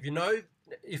pitch, and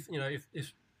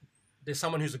if there's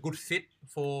someone who's a good fit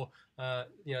for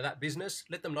that business,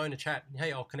 let them know in the chat.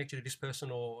 Hey, I'll connect you to this person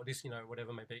or this,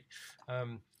 whatever it may be.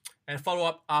 And follow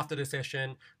up after the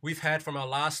session. We've had from our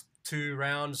last 2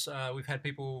 rounds, we've had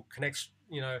people connect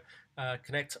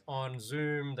on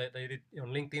Zoom, they did on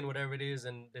LinkedIn, whatever it is,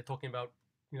 and they're talking about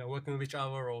working with each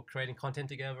other or creating content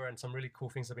together, and some really cool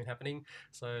things have been happening.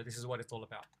 So this is what it's all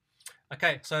about.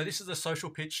 Okay, so this is the social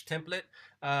pitch template.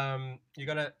 You're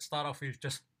gonna start off with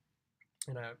just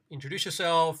introduce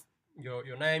yourself,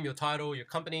 your name, your title, your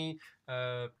company,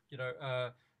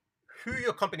 who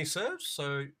your company serves.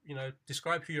 So,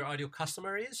 describe who your ideal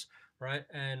customer is, right?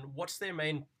 And what's their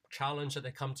main challenge that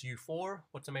they come to you for?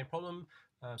 What's the main problem?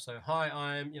 So, hi,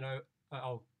 I'm,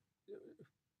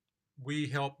 we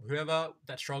help whoever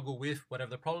that struggle with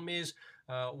whatever the problem is.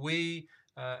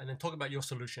 And then talk about your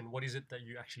solution. What is it that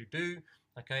you actually do?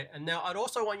 Okay. And now I'd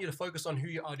also want you to focus on who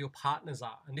your ideal partners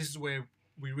are. And this is where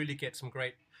we really get some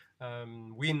great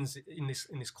wins in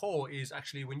this call, is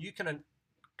actually when you can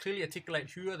clearly articulate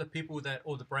who are the people that,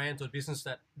 or the brands or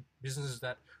businesses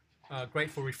that are great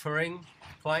for referring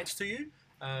clients to you.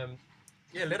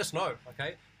 Yeah, let us know,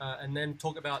 okay? And then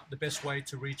talk about the best way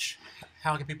to reach,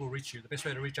 how can people reach you? The best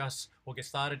way to reach us or get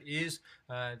started is,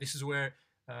 this is where,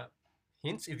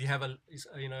 hints, if you have a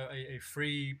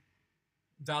free,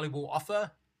 valuable offer,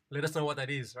 let us know what that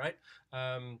is, right?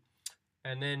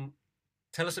 And then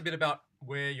tell us a bit about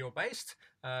where you're based,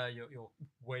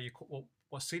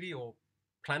 what city or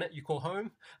planet you call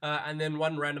home, and then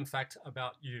one random fact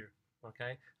about you.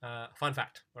 Okay, fun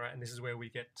fact. All right, and this is where we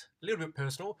get a little bit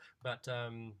personal, but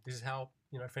this is how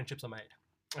friendships are made.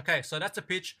 Okay, so that's a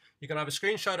pitch. You can either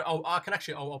screenshot it.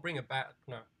 I'll bring it back.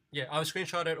 No, yeah, I'll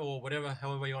screenshot it or whatever,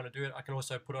 however you want to do it. I can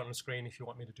also put it on the screen if you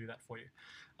want me to do that for you.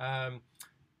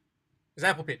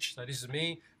 Example pitch. So this is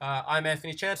me. I'm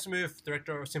Anthony Chancemuth,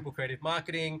 Director of Simple Creative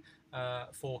Marketing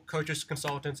for coaches,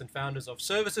 consultants, and founders of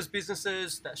services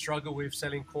businesses that struggle with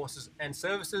selling courses and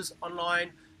services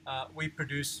online. We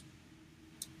produce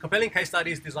compelling case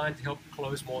studies designed to help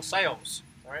close more sales.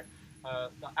 All right.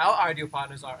 Our ideal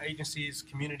partners are agencies,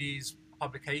 communities,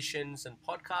 publications, and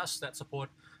podcasts that support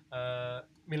 $1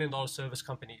 million service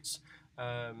companies,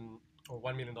 or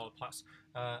 $1 million plus.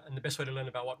 And the best way to learn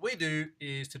about what we do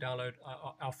is to download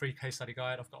our free case study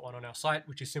guide. I've got one on our site,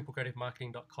 which is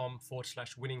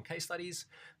simplecreativemarketing.com/winning case studies.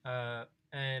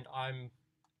 And I'm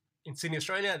in Sydney,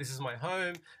 Australia. This is my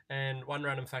home. And one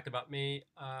random fact about me,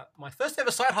 my first ever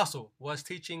side hustle was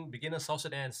teaching beginner salsa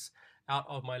dance out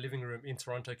of my living room in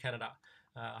Toronto, Canada.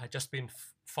 I had just been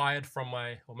fired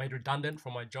or made redundant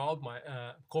from my job, my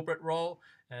corporate role,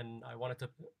 and I wanted to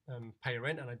pay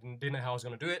rent, and I didn't know how I was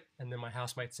going to do it. And then my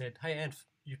housemate said, "Hey, Anth,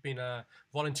 you've been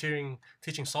volunteering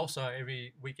teaching salsa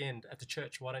every weekend at the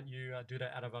church. Why don't you do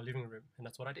that out of our living room?" And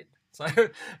that's what I did. So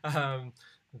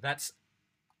that's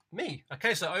me.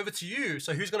 Okay, so over to you.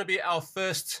 So who's going to be our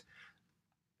first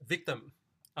victim?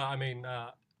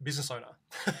 Business owner.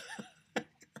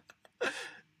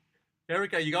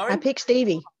 Erica, you going? I picked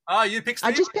Stevie. Oh, you picked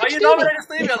Stevie? I just picked you Stevie. nominated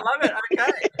Stevie. I love it.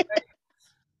 Okay.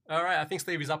 All right, I think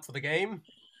Stevie's up for the game.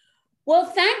 Well,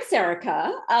 thanks,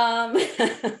 Erica.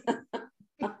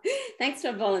 Thanks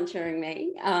for volunteering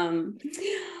me.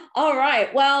 All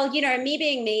right. Well, me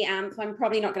being me, I'm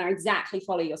probably not going to exactly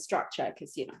follow your structure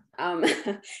because,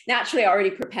 naturally I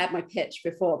already prepared my pitch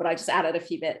before, but I just added a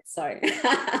few bits. So,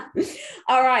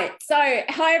 all right. So,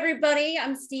 hi, everybody.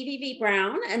 I'm Stevie V.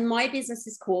 Brown, and my business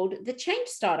is called The Change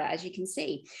Starter, as you can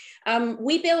see.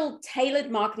 We build tailored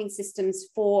marketing systems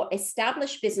for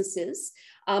established businesses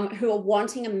who are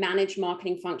wanting a managed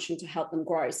marketing function to help them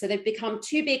grow. So they've become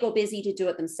too big or busy to do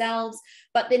it themselves,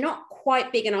 but they're not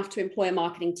quite big enough to employ a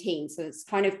marketing team. So it's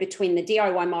kind of between the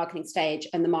DIY marketing stage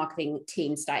and the marketing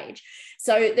team stage.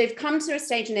 So they've come to a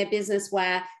stage in their business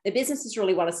where their business is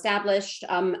really well established,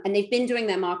 and they've been doing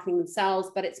their marketing themselves,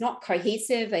 but it's not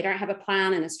cohesive. They don't have a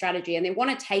plan and a strategy, and they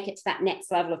want to take it to that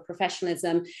next level of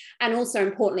professionalism, and also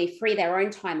importantly, free their own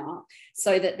time up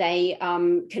so that they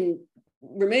can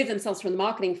remove themselves from the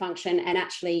marketing function and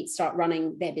actually start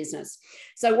running their business.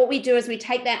 So what we do is we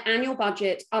take their annual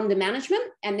budget under management,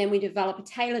 and then we develop a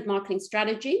tailored marketing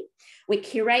strategy. We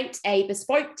curate a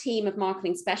bespoke team of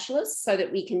marketing specialists so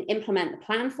that we can implement the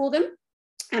plan for them.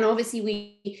 And obviously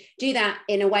we do that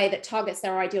in a way that targets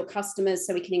their ideal customers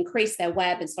so we can increase their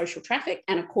web and social traffic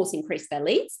and of course increase their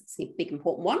leads. It's the big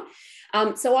important one.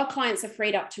 So our clients are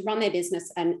freed up to run their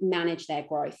business and manage their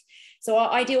growth. So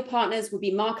our ideal partners would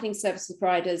be marketing service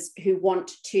providers who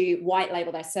want to white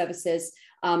label their services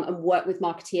and work with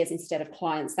marketeers instead of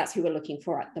clients. That's who we're looking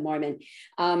for at the moment.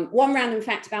 One random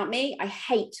fact about me, I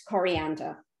hate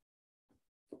coriander.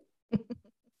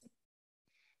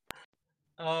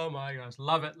 Oh my gosh,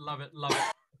 love it, love it, love it.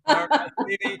 All right,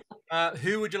 Stevie,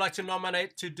 who would you like to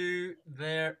nominate to do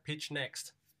their pitch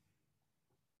next?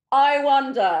 I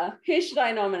wonder, who should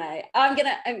I nominate? I'm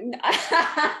gonna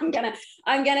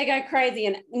go crazy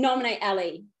and nominate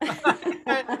Ellie.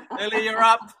 Ellie, you're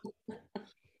up.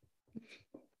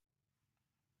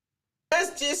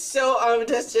 That's just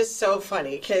so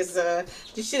funny because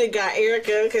you should have got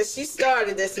Erica because she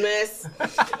started this mess.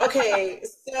 Okay,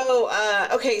 so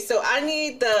I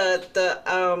need the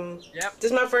Yep. This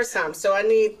is my first time, so I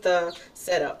need the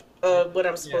setup of what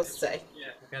I'm supposed to say.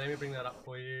 Yeah. Okay, let me bring that up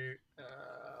for you.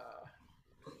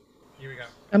 Here we go.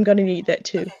 I'm going to need that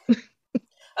too.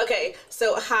 Okay,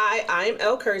 so hi, I'm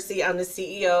Elle Kersey. I'm the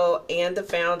CEO and the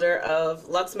founder of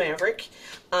Lux Maverick.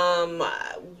 Um,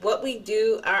 what we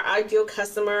do, our ideal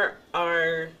customer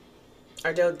are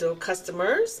our ideal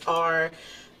customers are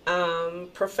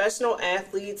professional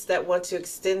athletes that want to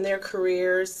extend their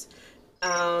careers,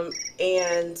 um,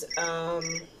 and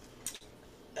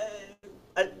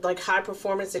like high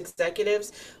performance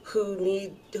executives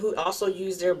who also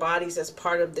use their bodies as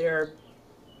part of their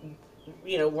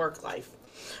work life.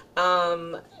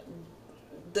 Um,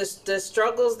 the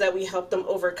struggles that we help them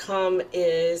overcome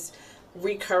is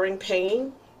recurring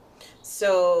pain.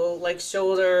 So like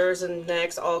shoulders and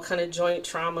necks, all kind of joint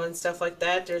trauma and stuff like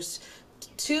that. There's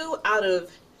 2 out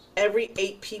of every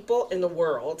 8 people in the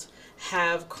world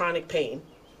have chronic pain.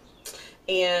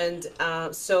 And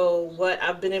so what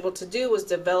I've been able to do is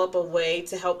develop a way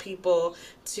to help people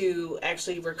to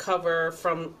actually recover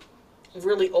from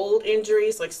really old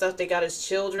injuries, like stuff they got as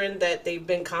children that they've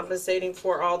been compensating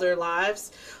for all their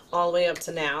lives, all the way up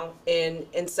to now. And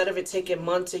instead of it taking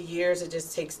months or years, it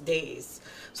just takes days.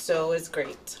 So it's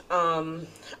great.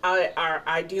 Our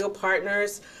ideal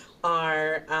partners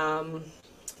are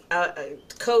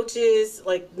coaches,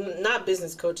 like not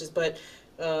business coaches, but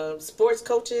sports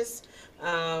coaches,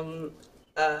 um,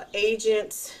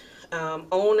 agents,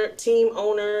 team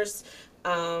owners,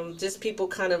 just people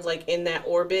kind of like in that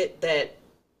orbit that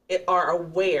are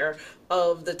aware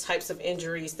of the types of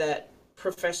injuries that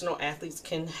professional athletes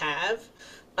can have.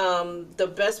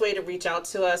 The best way to reach out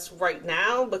to us right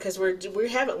now, because we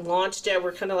haven't launched yet,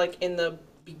 we're kind of like in the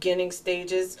beginning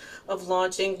stages of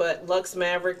launching, but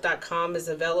luxmaverick.com is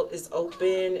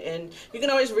open, and you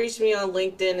can always reach me on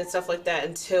LinkedIn and stuff like that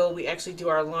until we actually do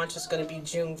our launch. It's going to be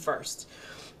June 1st.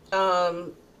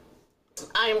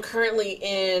 I am currently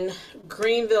in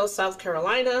Greenville, South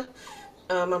Carolina.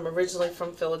 I'm originally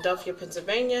from Philadelphia,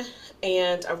 Pennsylvania.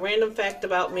 And a random fact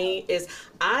about me is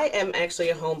I am actually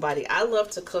a homebody. I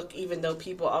love to cook, even though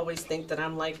people always think that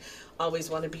I'm like, always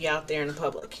want to be out there in the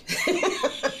public.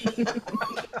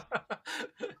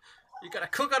 You gotta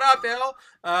cook it up, Elle.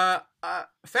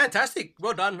 Fantastic.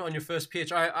 Well done on your first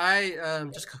pitch. I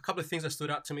just a couple of things that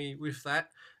stood out to me with that.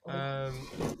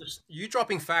 Just you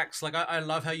dropping facts. Like I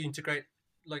love how you integrate.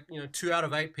 Like 2 out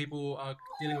of 8 people are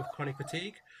dealing with chronic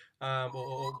fatigue.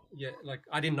 Yeah, like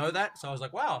I didn't know that, so I was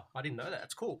like, wow, I didn't know that.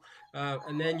 That's cool.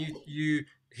 And then you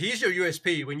here's your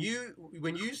USP when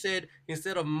you said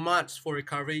instead of months for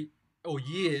recovery or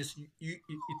years,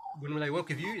 when they work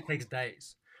with you, it takes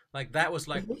days. Like that was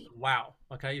like wow.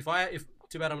 Okay, if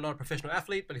too bad I'm not a professional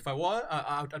athlete, but if I were,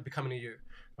 I'd be coming to you,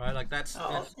 right? Like that's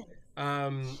so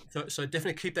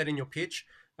definitely keep that in your pitch.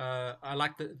 I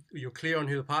like that you're clear on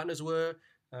who the partners were.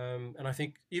 And I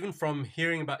think even from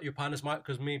hearing about your partners,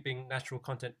 because me being natural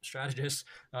content strategist,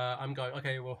 I'm going,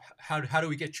 okay, well, how do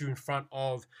we get you in front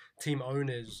of team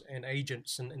owners and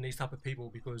agents and these type of people?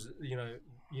 Because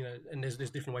and there's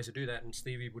different ways to do that, and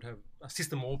Stevie would have a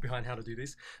system all behind how to do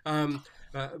this.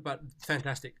 But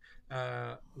fantastic,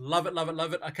 love it, love it,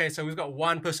 love it. Okay, so we've got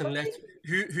one person left.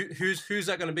 Who's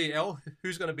that going to be? Elle?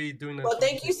 Who's going to be doing this? Well,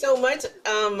 thank you so much.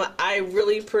 I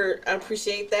really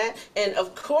appreciate that, and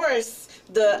of course,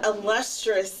 the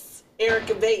illustrious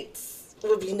Erica Bates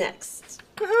will be next.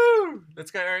 Woohoo!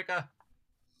 Let's go, Erica.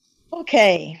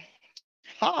 Okay.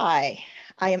 Hi,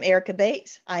 I am Erica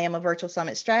Bates. I am a virtual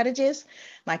summit strategist.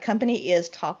 My company is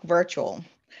Talk Virtual.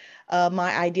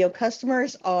 My ideal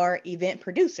customers are event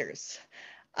producers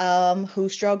who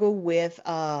struggle with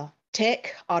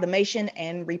tech, automation,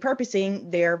 and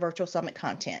repurposing their virtual summit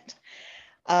content.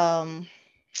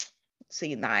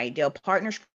 See, the ideal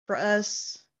partners for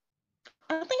us,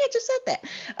 I think I just said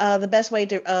that. The best way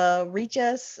to reach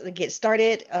us, get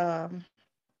started,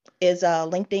 is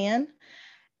LinkedIn.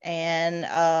 And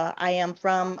I am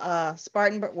from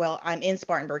Spartanburg. Well, I'm in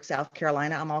Spartanburg, South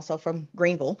Carolina. I'm also from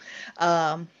Greenville.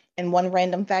 And one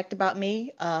random fact about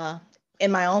me,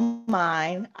 in my own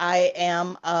mind, I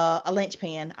am a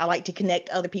linchpin. I like to connect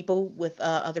other people with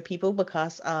other people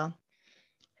because I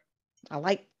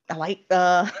like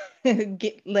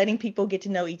letting people get to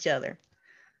know each other.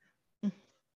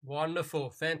 Wonderful,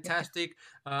 fantastic.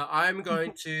 I'm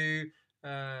going to.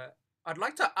 I'd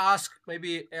like to ask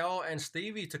maybe Elle and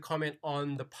Stevie to comment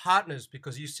on the partners,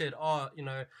 because you said,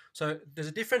 so there's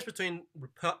a difference between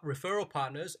referral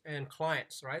partners and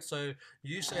clients, right? So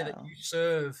you say that you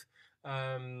serve,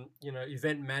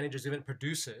 event managers, event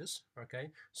producers, okay?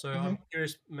 So I'm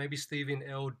curious, maybe Stevie and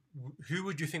Elle, who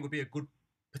would you think would be a good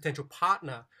potential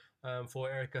partner for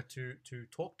Erica to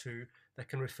talk to that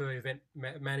can refer event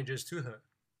managers to her?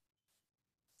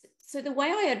 So the way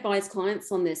I advise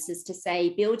clients on this is to say,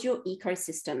 build your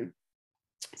ecosystem.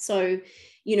 So,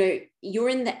 you know, you're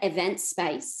in the event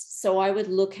space. So I would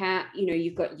look at, you know,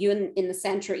 you've got you in the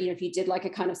center, you know, if you did like a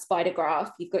kind of spider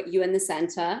graph, you've got you in the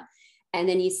center. And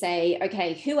then you say,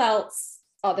 okay, who else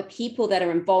are the people that are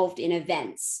involved in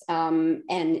events, and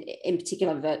in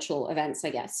particular virtual events, I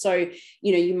guess. So,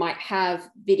 you know, you might have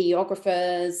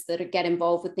videographers that get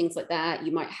involved with things like that.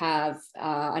 You might have,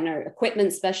 I know,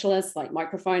 equipment specialists like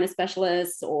microphone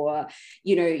specialists, or,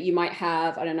 you know, you might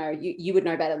have, I don't know, you would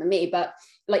know better than me, but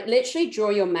like literally draw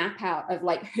your map out of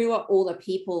like, who are all the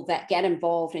people that get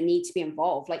involved and need to be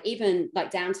involved, like even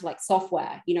like down to like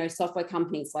software, you know, software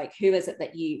companies, like who is it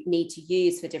that you need to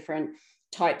use for different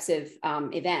types of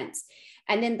events.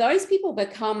 And then those people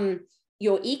become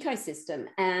your ecosystem.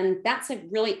 And that's a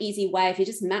really easy way, if you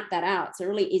just map that out, it's a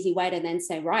really easy way to then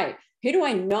say, right, who do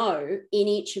I know in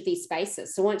each of these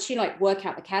spaces? So once you like work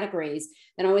out the categories,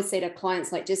 then I always say to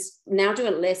clients, like just now do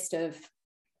a list of,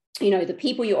 you know, the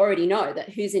people you already know,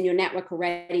 that who's in your network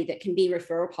already that can be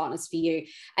referral partners for you.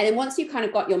 And then once you've kind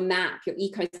of got your map, your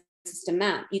ecosystem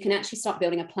map, you can actually start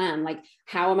building a plan. Like,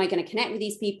 how am I going to connect with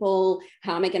these people?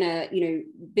 How am I going to, you know,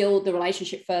 build the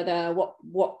relationship further?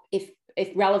 What if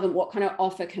relevant, what kind of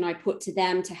offer can I put to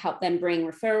them to help them bring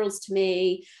referrals to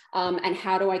me? And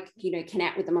how do I, you know,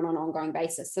 connect with them on an ongoing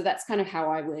basis? So that's kind of how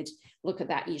I would look at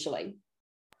that usually.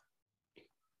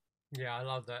 Yeah, I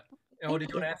love that. Oh, did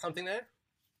you want to add something there?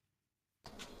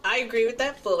 I agree with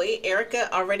that fully.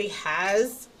 Erica already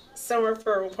has some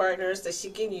referral partners that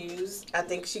she can use. I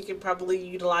think she could probably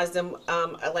utilize them,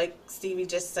 like Stevie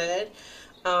just said.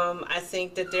 I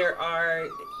think that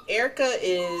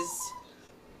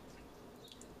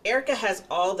Erica has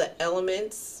all the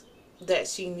elements that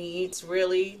she needs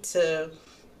really to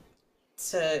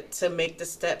make the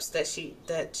steps that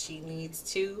she needs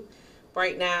to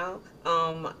right now.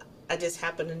 I just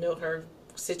happen to know her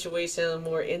situation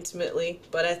more intimately,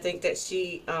 but I think that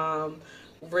she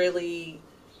really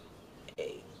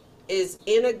is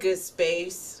in a good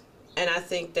space, and I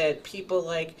think that people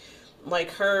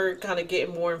like her kind of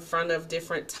getting more in front of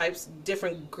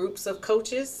different groups of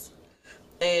coaches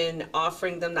and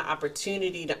offering them the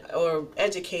opportunity to, or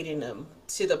educating them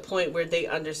to the point where they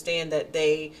understand that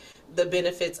the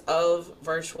benefits of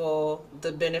virtual,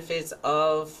 the benefits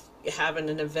of having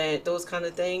an event, those kind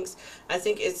of things. I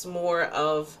think it's more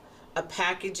of a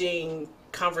packaging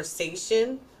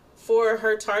conversation for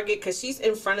her target, because she's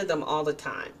in front of them all the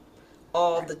time.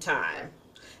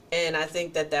 And I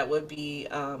think that would be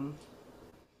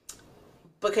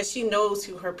because she knows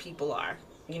who her people are.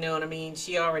 You know what I mean?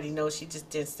 She already knows. She just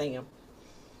didn't say them.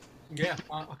 Yeah.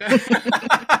 Okay.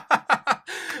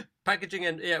 Packaging,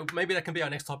 and yeah, maybe that can be our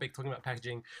next topic, talking about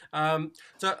packaging.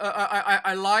 So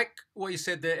I like what you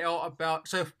said there, Elle, about.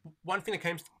 So one thing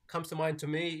that comes to mind to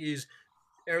me is,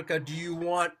 Erica, do you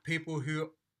want people who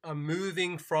are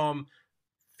moving from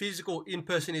physical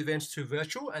in-person events to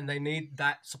virtual and they need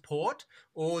that support,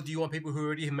 or do you want people who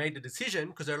already have made the decision?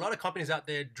 Because there are a lot of companies out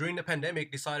there during the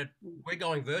pandemic decided we're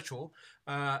going virtual,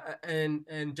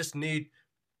 and just need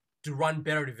to run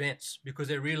better events because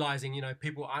they're realizing, you know,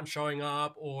 people aren't showing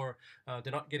up, or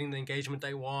they're not getting the engagement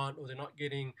they want, or they're not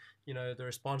getting, you know, the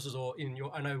responses. Or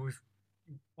I know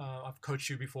I've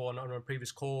coached you before on a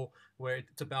previous call where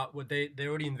it's about what they're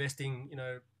already investing, you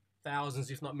know, thousands,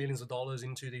 if not millions of dollars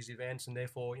into these events, and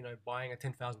therefore, you know, buying a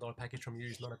 $10,000 package from you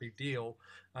is not a big deal.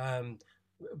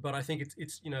 But I think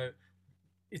it's you know,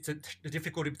 it's the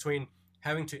difficulty between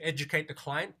having to educate the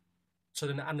client so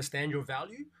that they understand your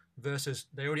value versus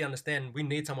they already understand we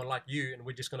need someone like you, and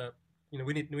we're just gonna, you know,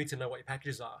 we need to know what your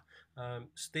packages are.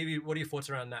 Stevie, what are your thoughts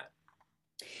around that?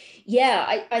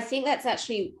 Yeah, I think that's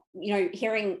actually, you know,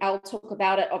 hearing Al talk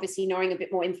about it, obviously knowing a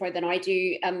bit more info than I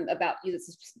do about you,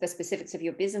 the specifics of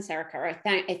your business, Erica,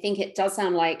 I think it does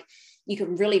sound like you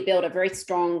can really build a very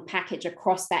strong package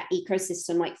across that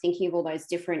ecosystem, like thinking of all those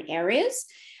different areas.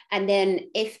 And then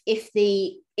if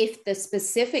the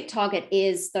specific target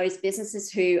is those businesses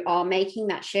who are making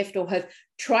that shift or have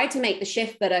tried to make the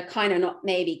shift but are kind of not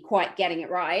maybe quite getting it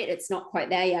right, it's not quite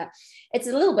there yet. It's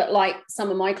a little bit like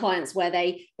some of my clients where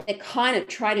they kind of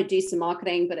try to do some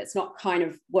marketing, but it's not kind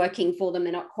of working for them.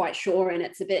 They're not quite sure, and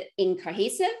it's a bit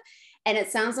incohesive. And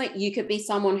it sounds like you could be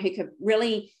someone who could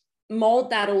really mold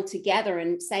that all together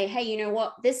and say, hey, you know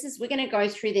what, we're going to go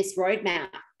through this roadmap,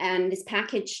 and this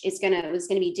package there's going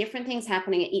to be different things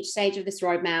happening at each stage of this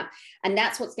roadmap. And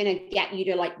that's what's going to get you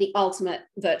to like the ultimate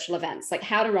virtual events, like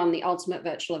how to run the ultimate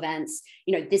virtual events.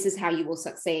 You know, this is how you will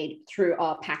succeed through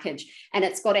our package. And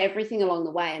it's got everything along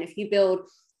the way. And if you build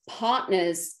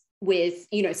partners with,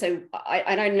 you know, so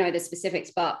I don't know the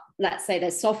specifics, but let's say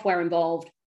there's software involved,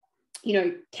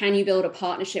 can you build a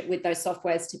partnership with those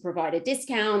softwares to provide a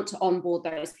discount to onboard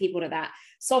those people to that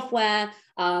software?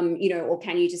 Or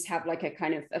can you just have like a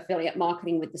kind of affiliate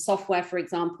marketing with the software, for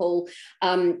example?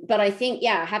 But I think,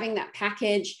 having that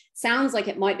package sounds like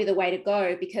it might be the way to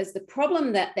go, because the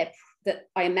problem that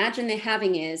I imagine they're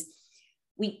having is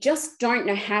we just don't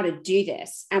know how to do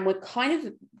this, and we're kind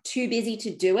of too busy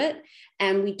to do it.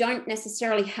 And we don't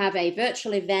necessarily have a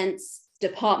virtual events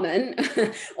department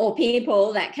or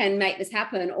people that can make this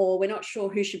happen, or we're not sure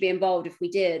who should be involved if we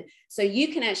did. So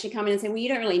you can actually come in and say, well, you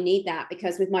don't really need that,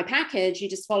 because with my package, you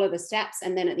just follow the steps,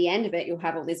 and then at the end of it, you'll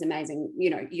have all this amazing,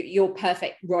 your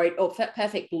perfect road or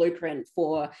perfect blueprint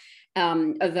for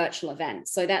a virtual event.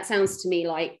 So that sounds to me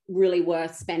like really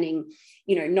worth spending,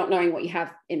 not knowing what you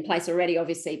have in place already,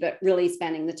 obviously, but really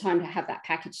spending the time to have that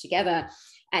package together.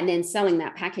 And then selling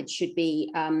that package should be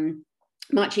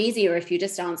much easier if you're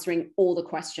just answering all the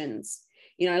questions.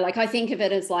 Like I think of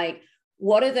it as like,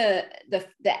 what are the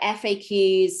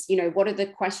FAQs, what are the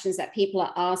questions that people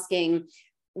are asking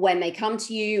when they come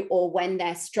to you, or when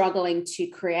they're struggling to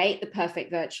create the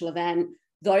perfect virtual event?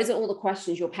 Those are all the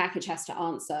questions your package has to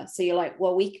answer. So you're like,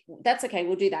 well, that's okay,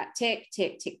 we'll do that. Tick,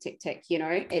 tick, tick, tick, tick.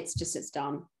 It's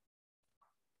done.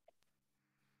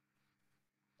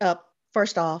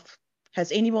 First off,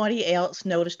 has anybody else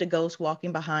noticed a ghost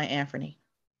walking behind Anthony?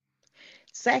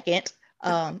 Second,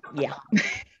 yeah.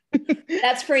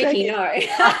 That's freaky, no. I've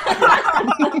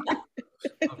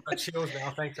got chills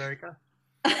now. Thanks, Erica.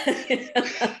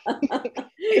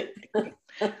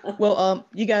 Well,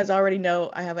 you guys already know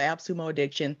I have an AppSumo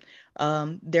addiction.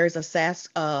 There's a SaaS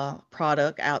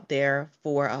product out there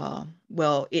for,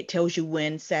 it tells you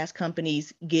when SaaS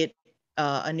companies get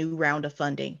a new round of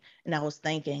funding. And I was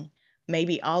thinking,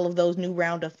 maybe all of those new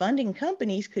round of funding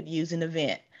companies could use an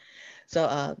event. So,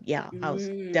 I was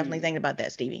definitely thinking about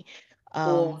that, Stevie.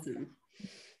 Awesome.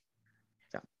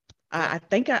 So I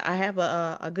think I have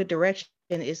a good direction.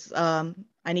 Is I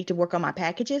need to work on my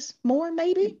packages more,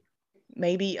 maybe.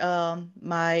 Maybe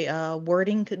my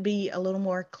wording could be a little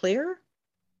more clear,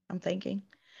 I'm thinking.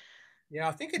 Yeah,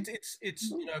 I think it's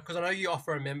because I know you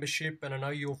offer a membership, and I know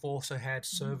you've also had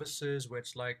services where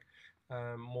it's like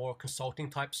more consulting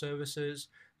type services.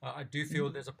 I do feel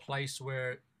there's a place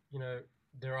where,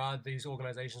 there are these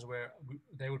organizations where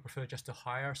they would prefer just to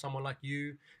hire someone like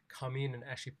you, come in and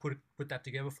actually put that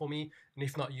together for me. And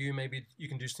if not you, maybe you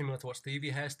can do similar to what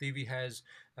Stevie has. Stevie has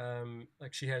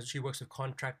she works with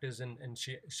contractors, and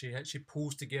she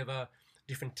pulls together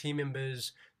different team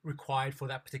members required for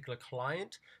that particular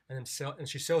client, and then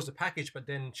she sells the package. But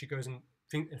then she goes and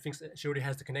thinks that she already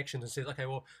has the connections and says, okay,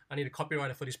 well, I need a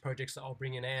copywriter for these projects, so I'll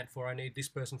bring in Ant. For I need this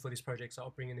person for this project, so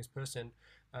I'll bring in this person,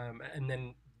 and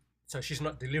then. So she's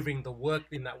not delivering the work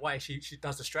in that way. She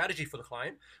does the strategy for the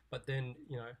client, but then,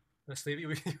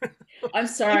 Stevie. I'm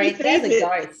sorry, there's a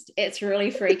ghost. It's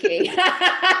really freaky.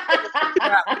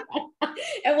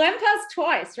 It went past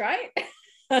twice, right?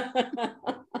 I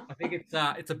think it's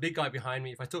a big guy behind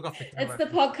me. If I took off the camera. It's the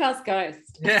podcast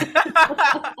ghost. Yeah.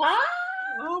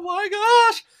 Oh my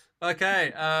gosh.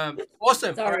 Okay.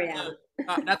 Awesome. Sorry,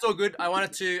 that's all good. I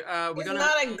wanted to. It's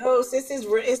not a ghost.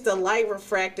 It's the light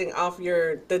refracting off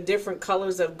the different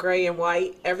colors of gray and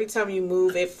white. Every time you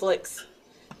move, it flicks.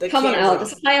 Come on, Al,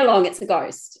 just play along. It's a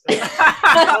ghost. It's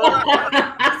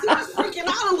freaking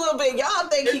out a little bit. Y'all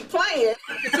think keep playing.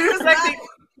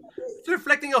 It's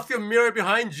reflecting off your mirror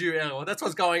behind you, Elle. That's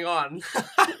what's going on.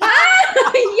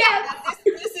 Yes.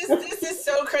 This is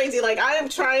so crazy. Like, I am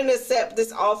trying to set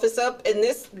this office up, and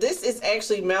this is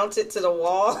actually mounted to the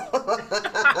wall.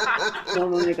 Oh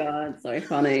my God, so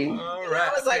funny. All right.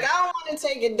 I was like, I don't want to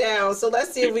take it down, so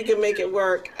let's see if we can make it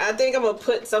work. I think I'm gonna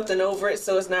put something over it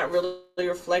so it's not really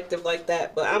reflective like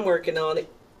that, but I'm working on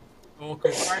it.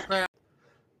 Okay.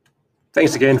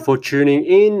 Thanks again for tuning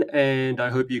in, and I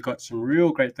hope you got some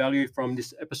real great value from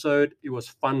this episode. It was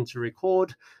fun to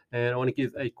record, and I want to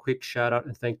give a quick shout out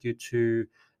and thank you to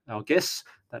our guests.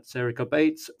 That's Erica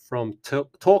Bates from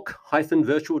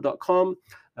talk-virtual.com.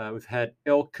 We've had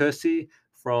Elle Kersey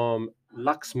from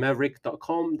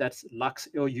luxemaverick.com. That's Lux,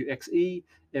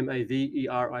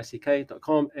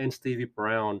 LUXEMAVERICK.com, and Stevie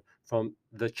Brown from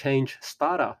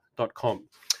thechangestarter.com.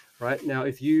 Right now,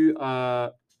 if you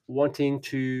are wanting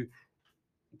to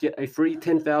get a free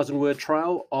 10,000 word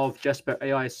trial of Jasper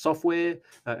AI software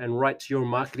and write your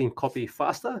marketing copy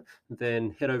faster,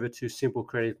 then head over to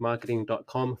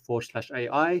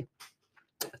simplecreativemarketing.com/AI.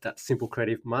 That's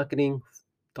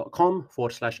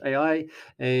simplecreativemarketing.com/AI.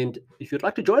 And if you'd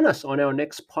like to join us on our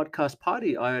next podcast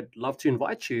party, I'd love to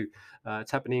invite you.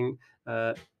 It's happening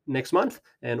next month.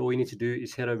 And all you need to do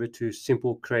is head over to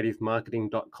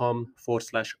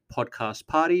simplecreativemarketing.com/podcast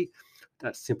party.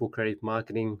 at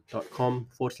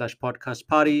simplecreativemarketing.com/podcast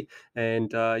party.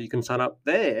 And you can sign up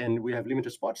there, and we have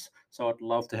limited spots. So I'd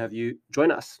love to have you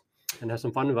join us and have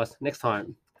some fun with us next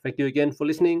time. Thank you again for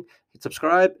listening. Hit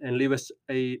subscribe and leave us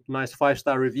a nice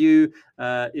 5-star review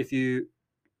if you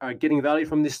are getting value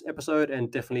from this episode, and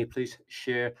definitely please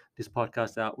share this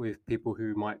podcast out with people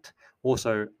who might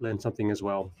also learn something as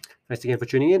well. Thanks again for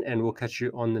tuning in, and we'll catch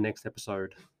you on the next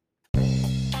episode.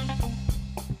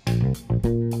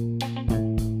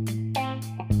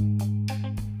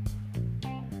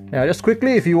 Now, just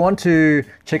quickly, if you want to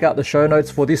check out the show notes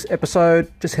for this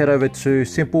episode, just head over to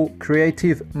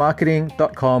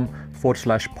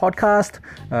simplecreativemarketing.com/podcast,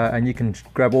 and you can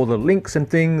grab all the links and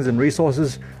things and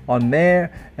resources on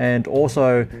there. And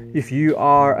also, if you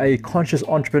are a conscious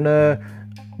entrepreneur,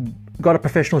 got a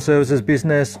professional services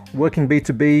business, working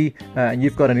B2B, and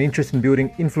you've got an interest in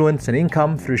building influence and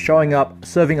income through showing up,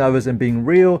 serving others, and being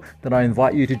real, then I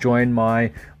invite you to join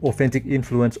my Authentic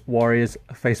Influence Warriors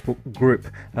Facebook group.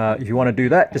 If you want to do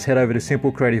that, just head over to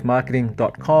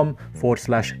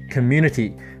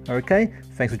simplecreativemarketing.com/community. Okay,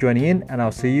 thanks for joining in, and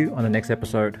I'll see you on the next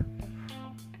episode.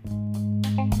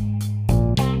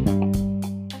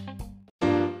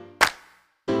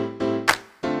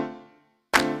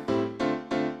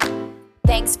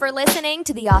 Thanks for listening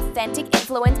to the Authentic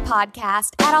Influence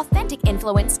podcast at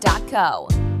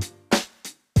AuthenticInfluence.co.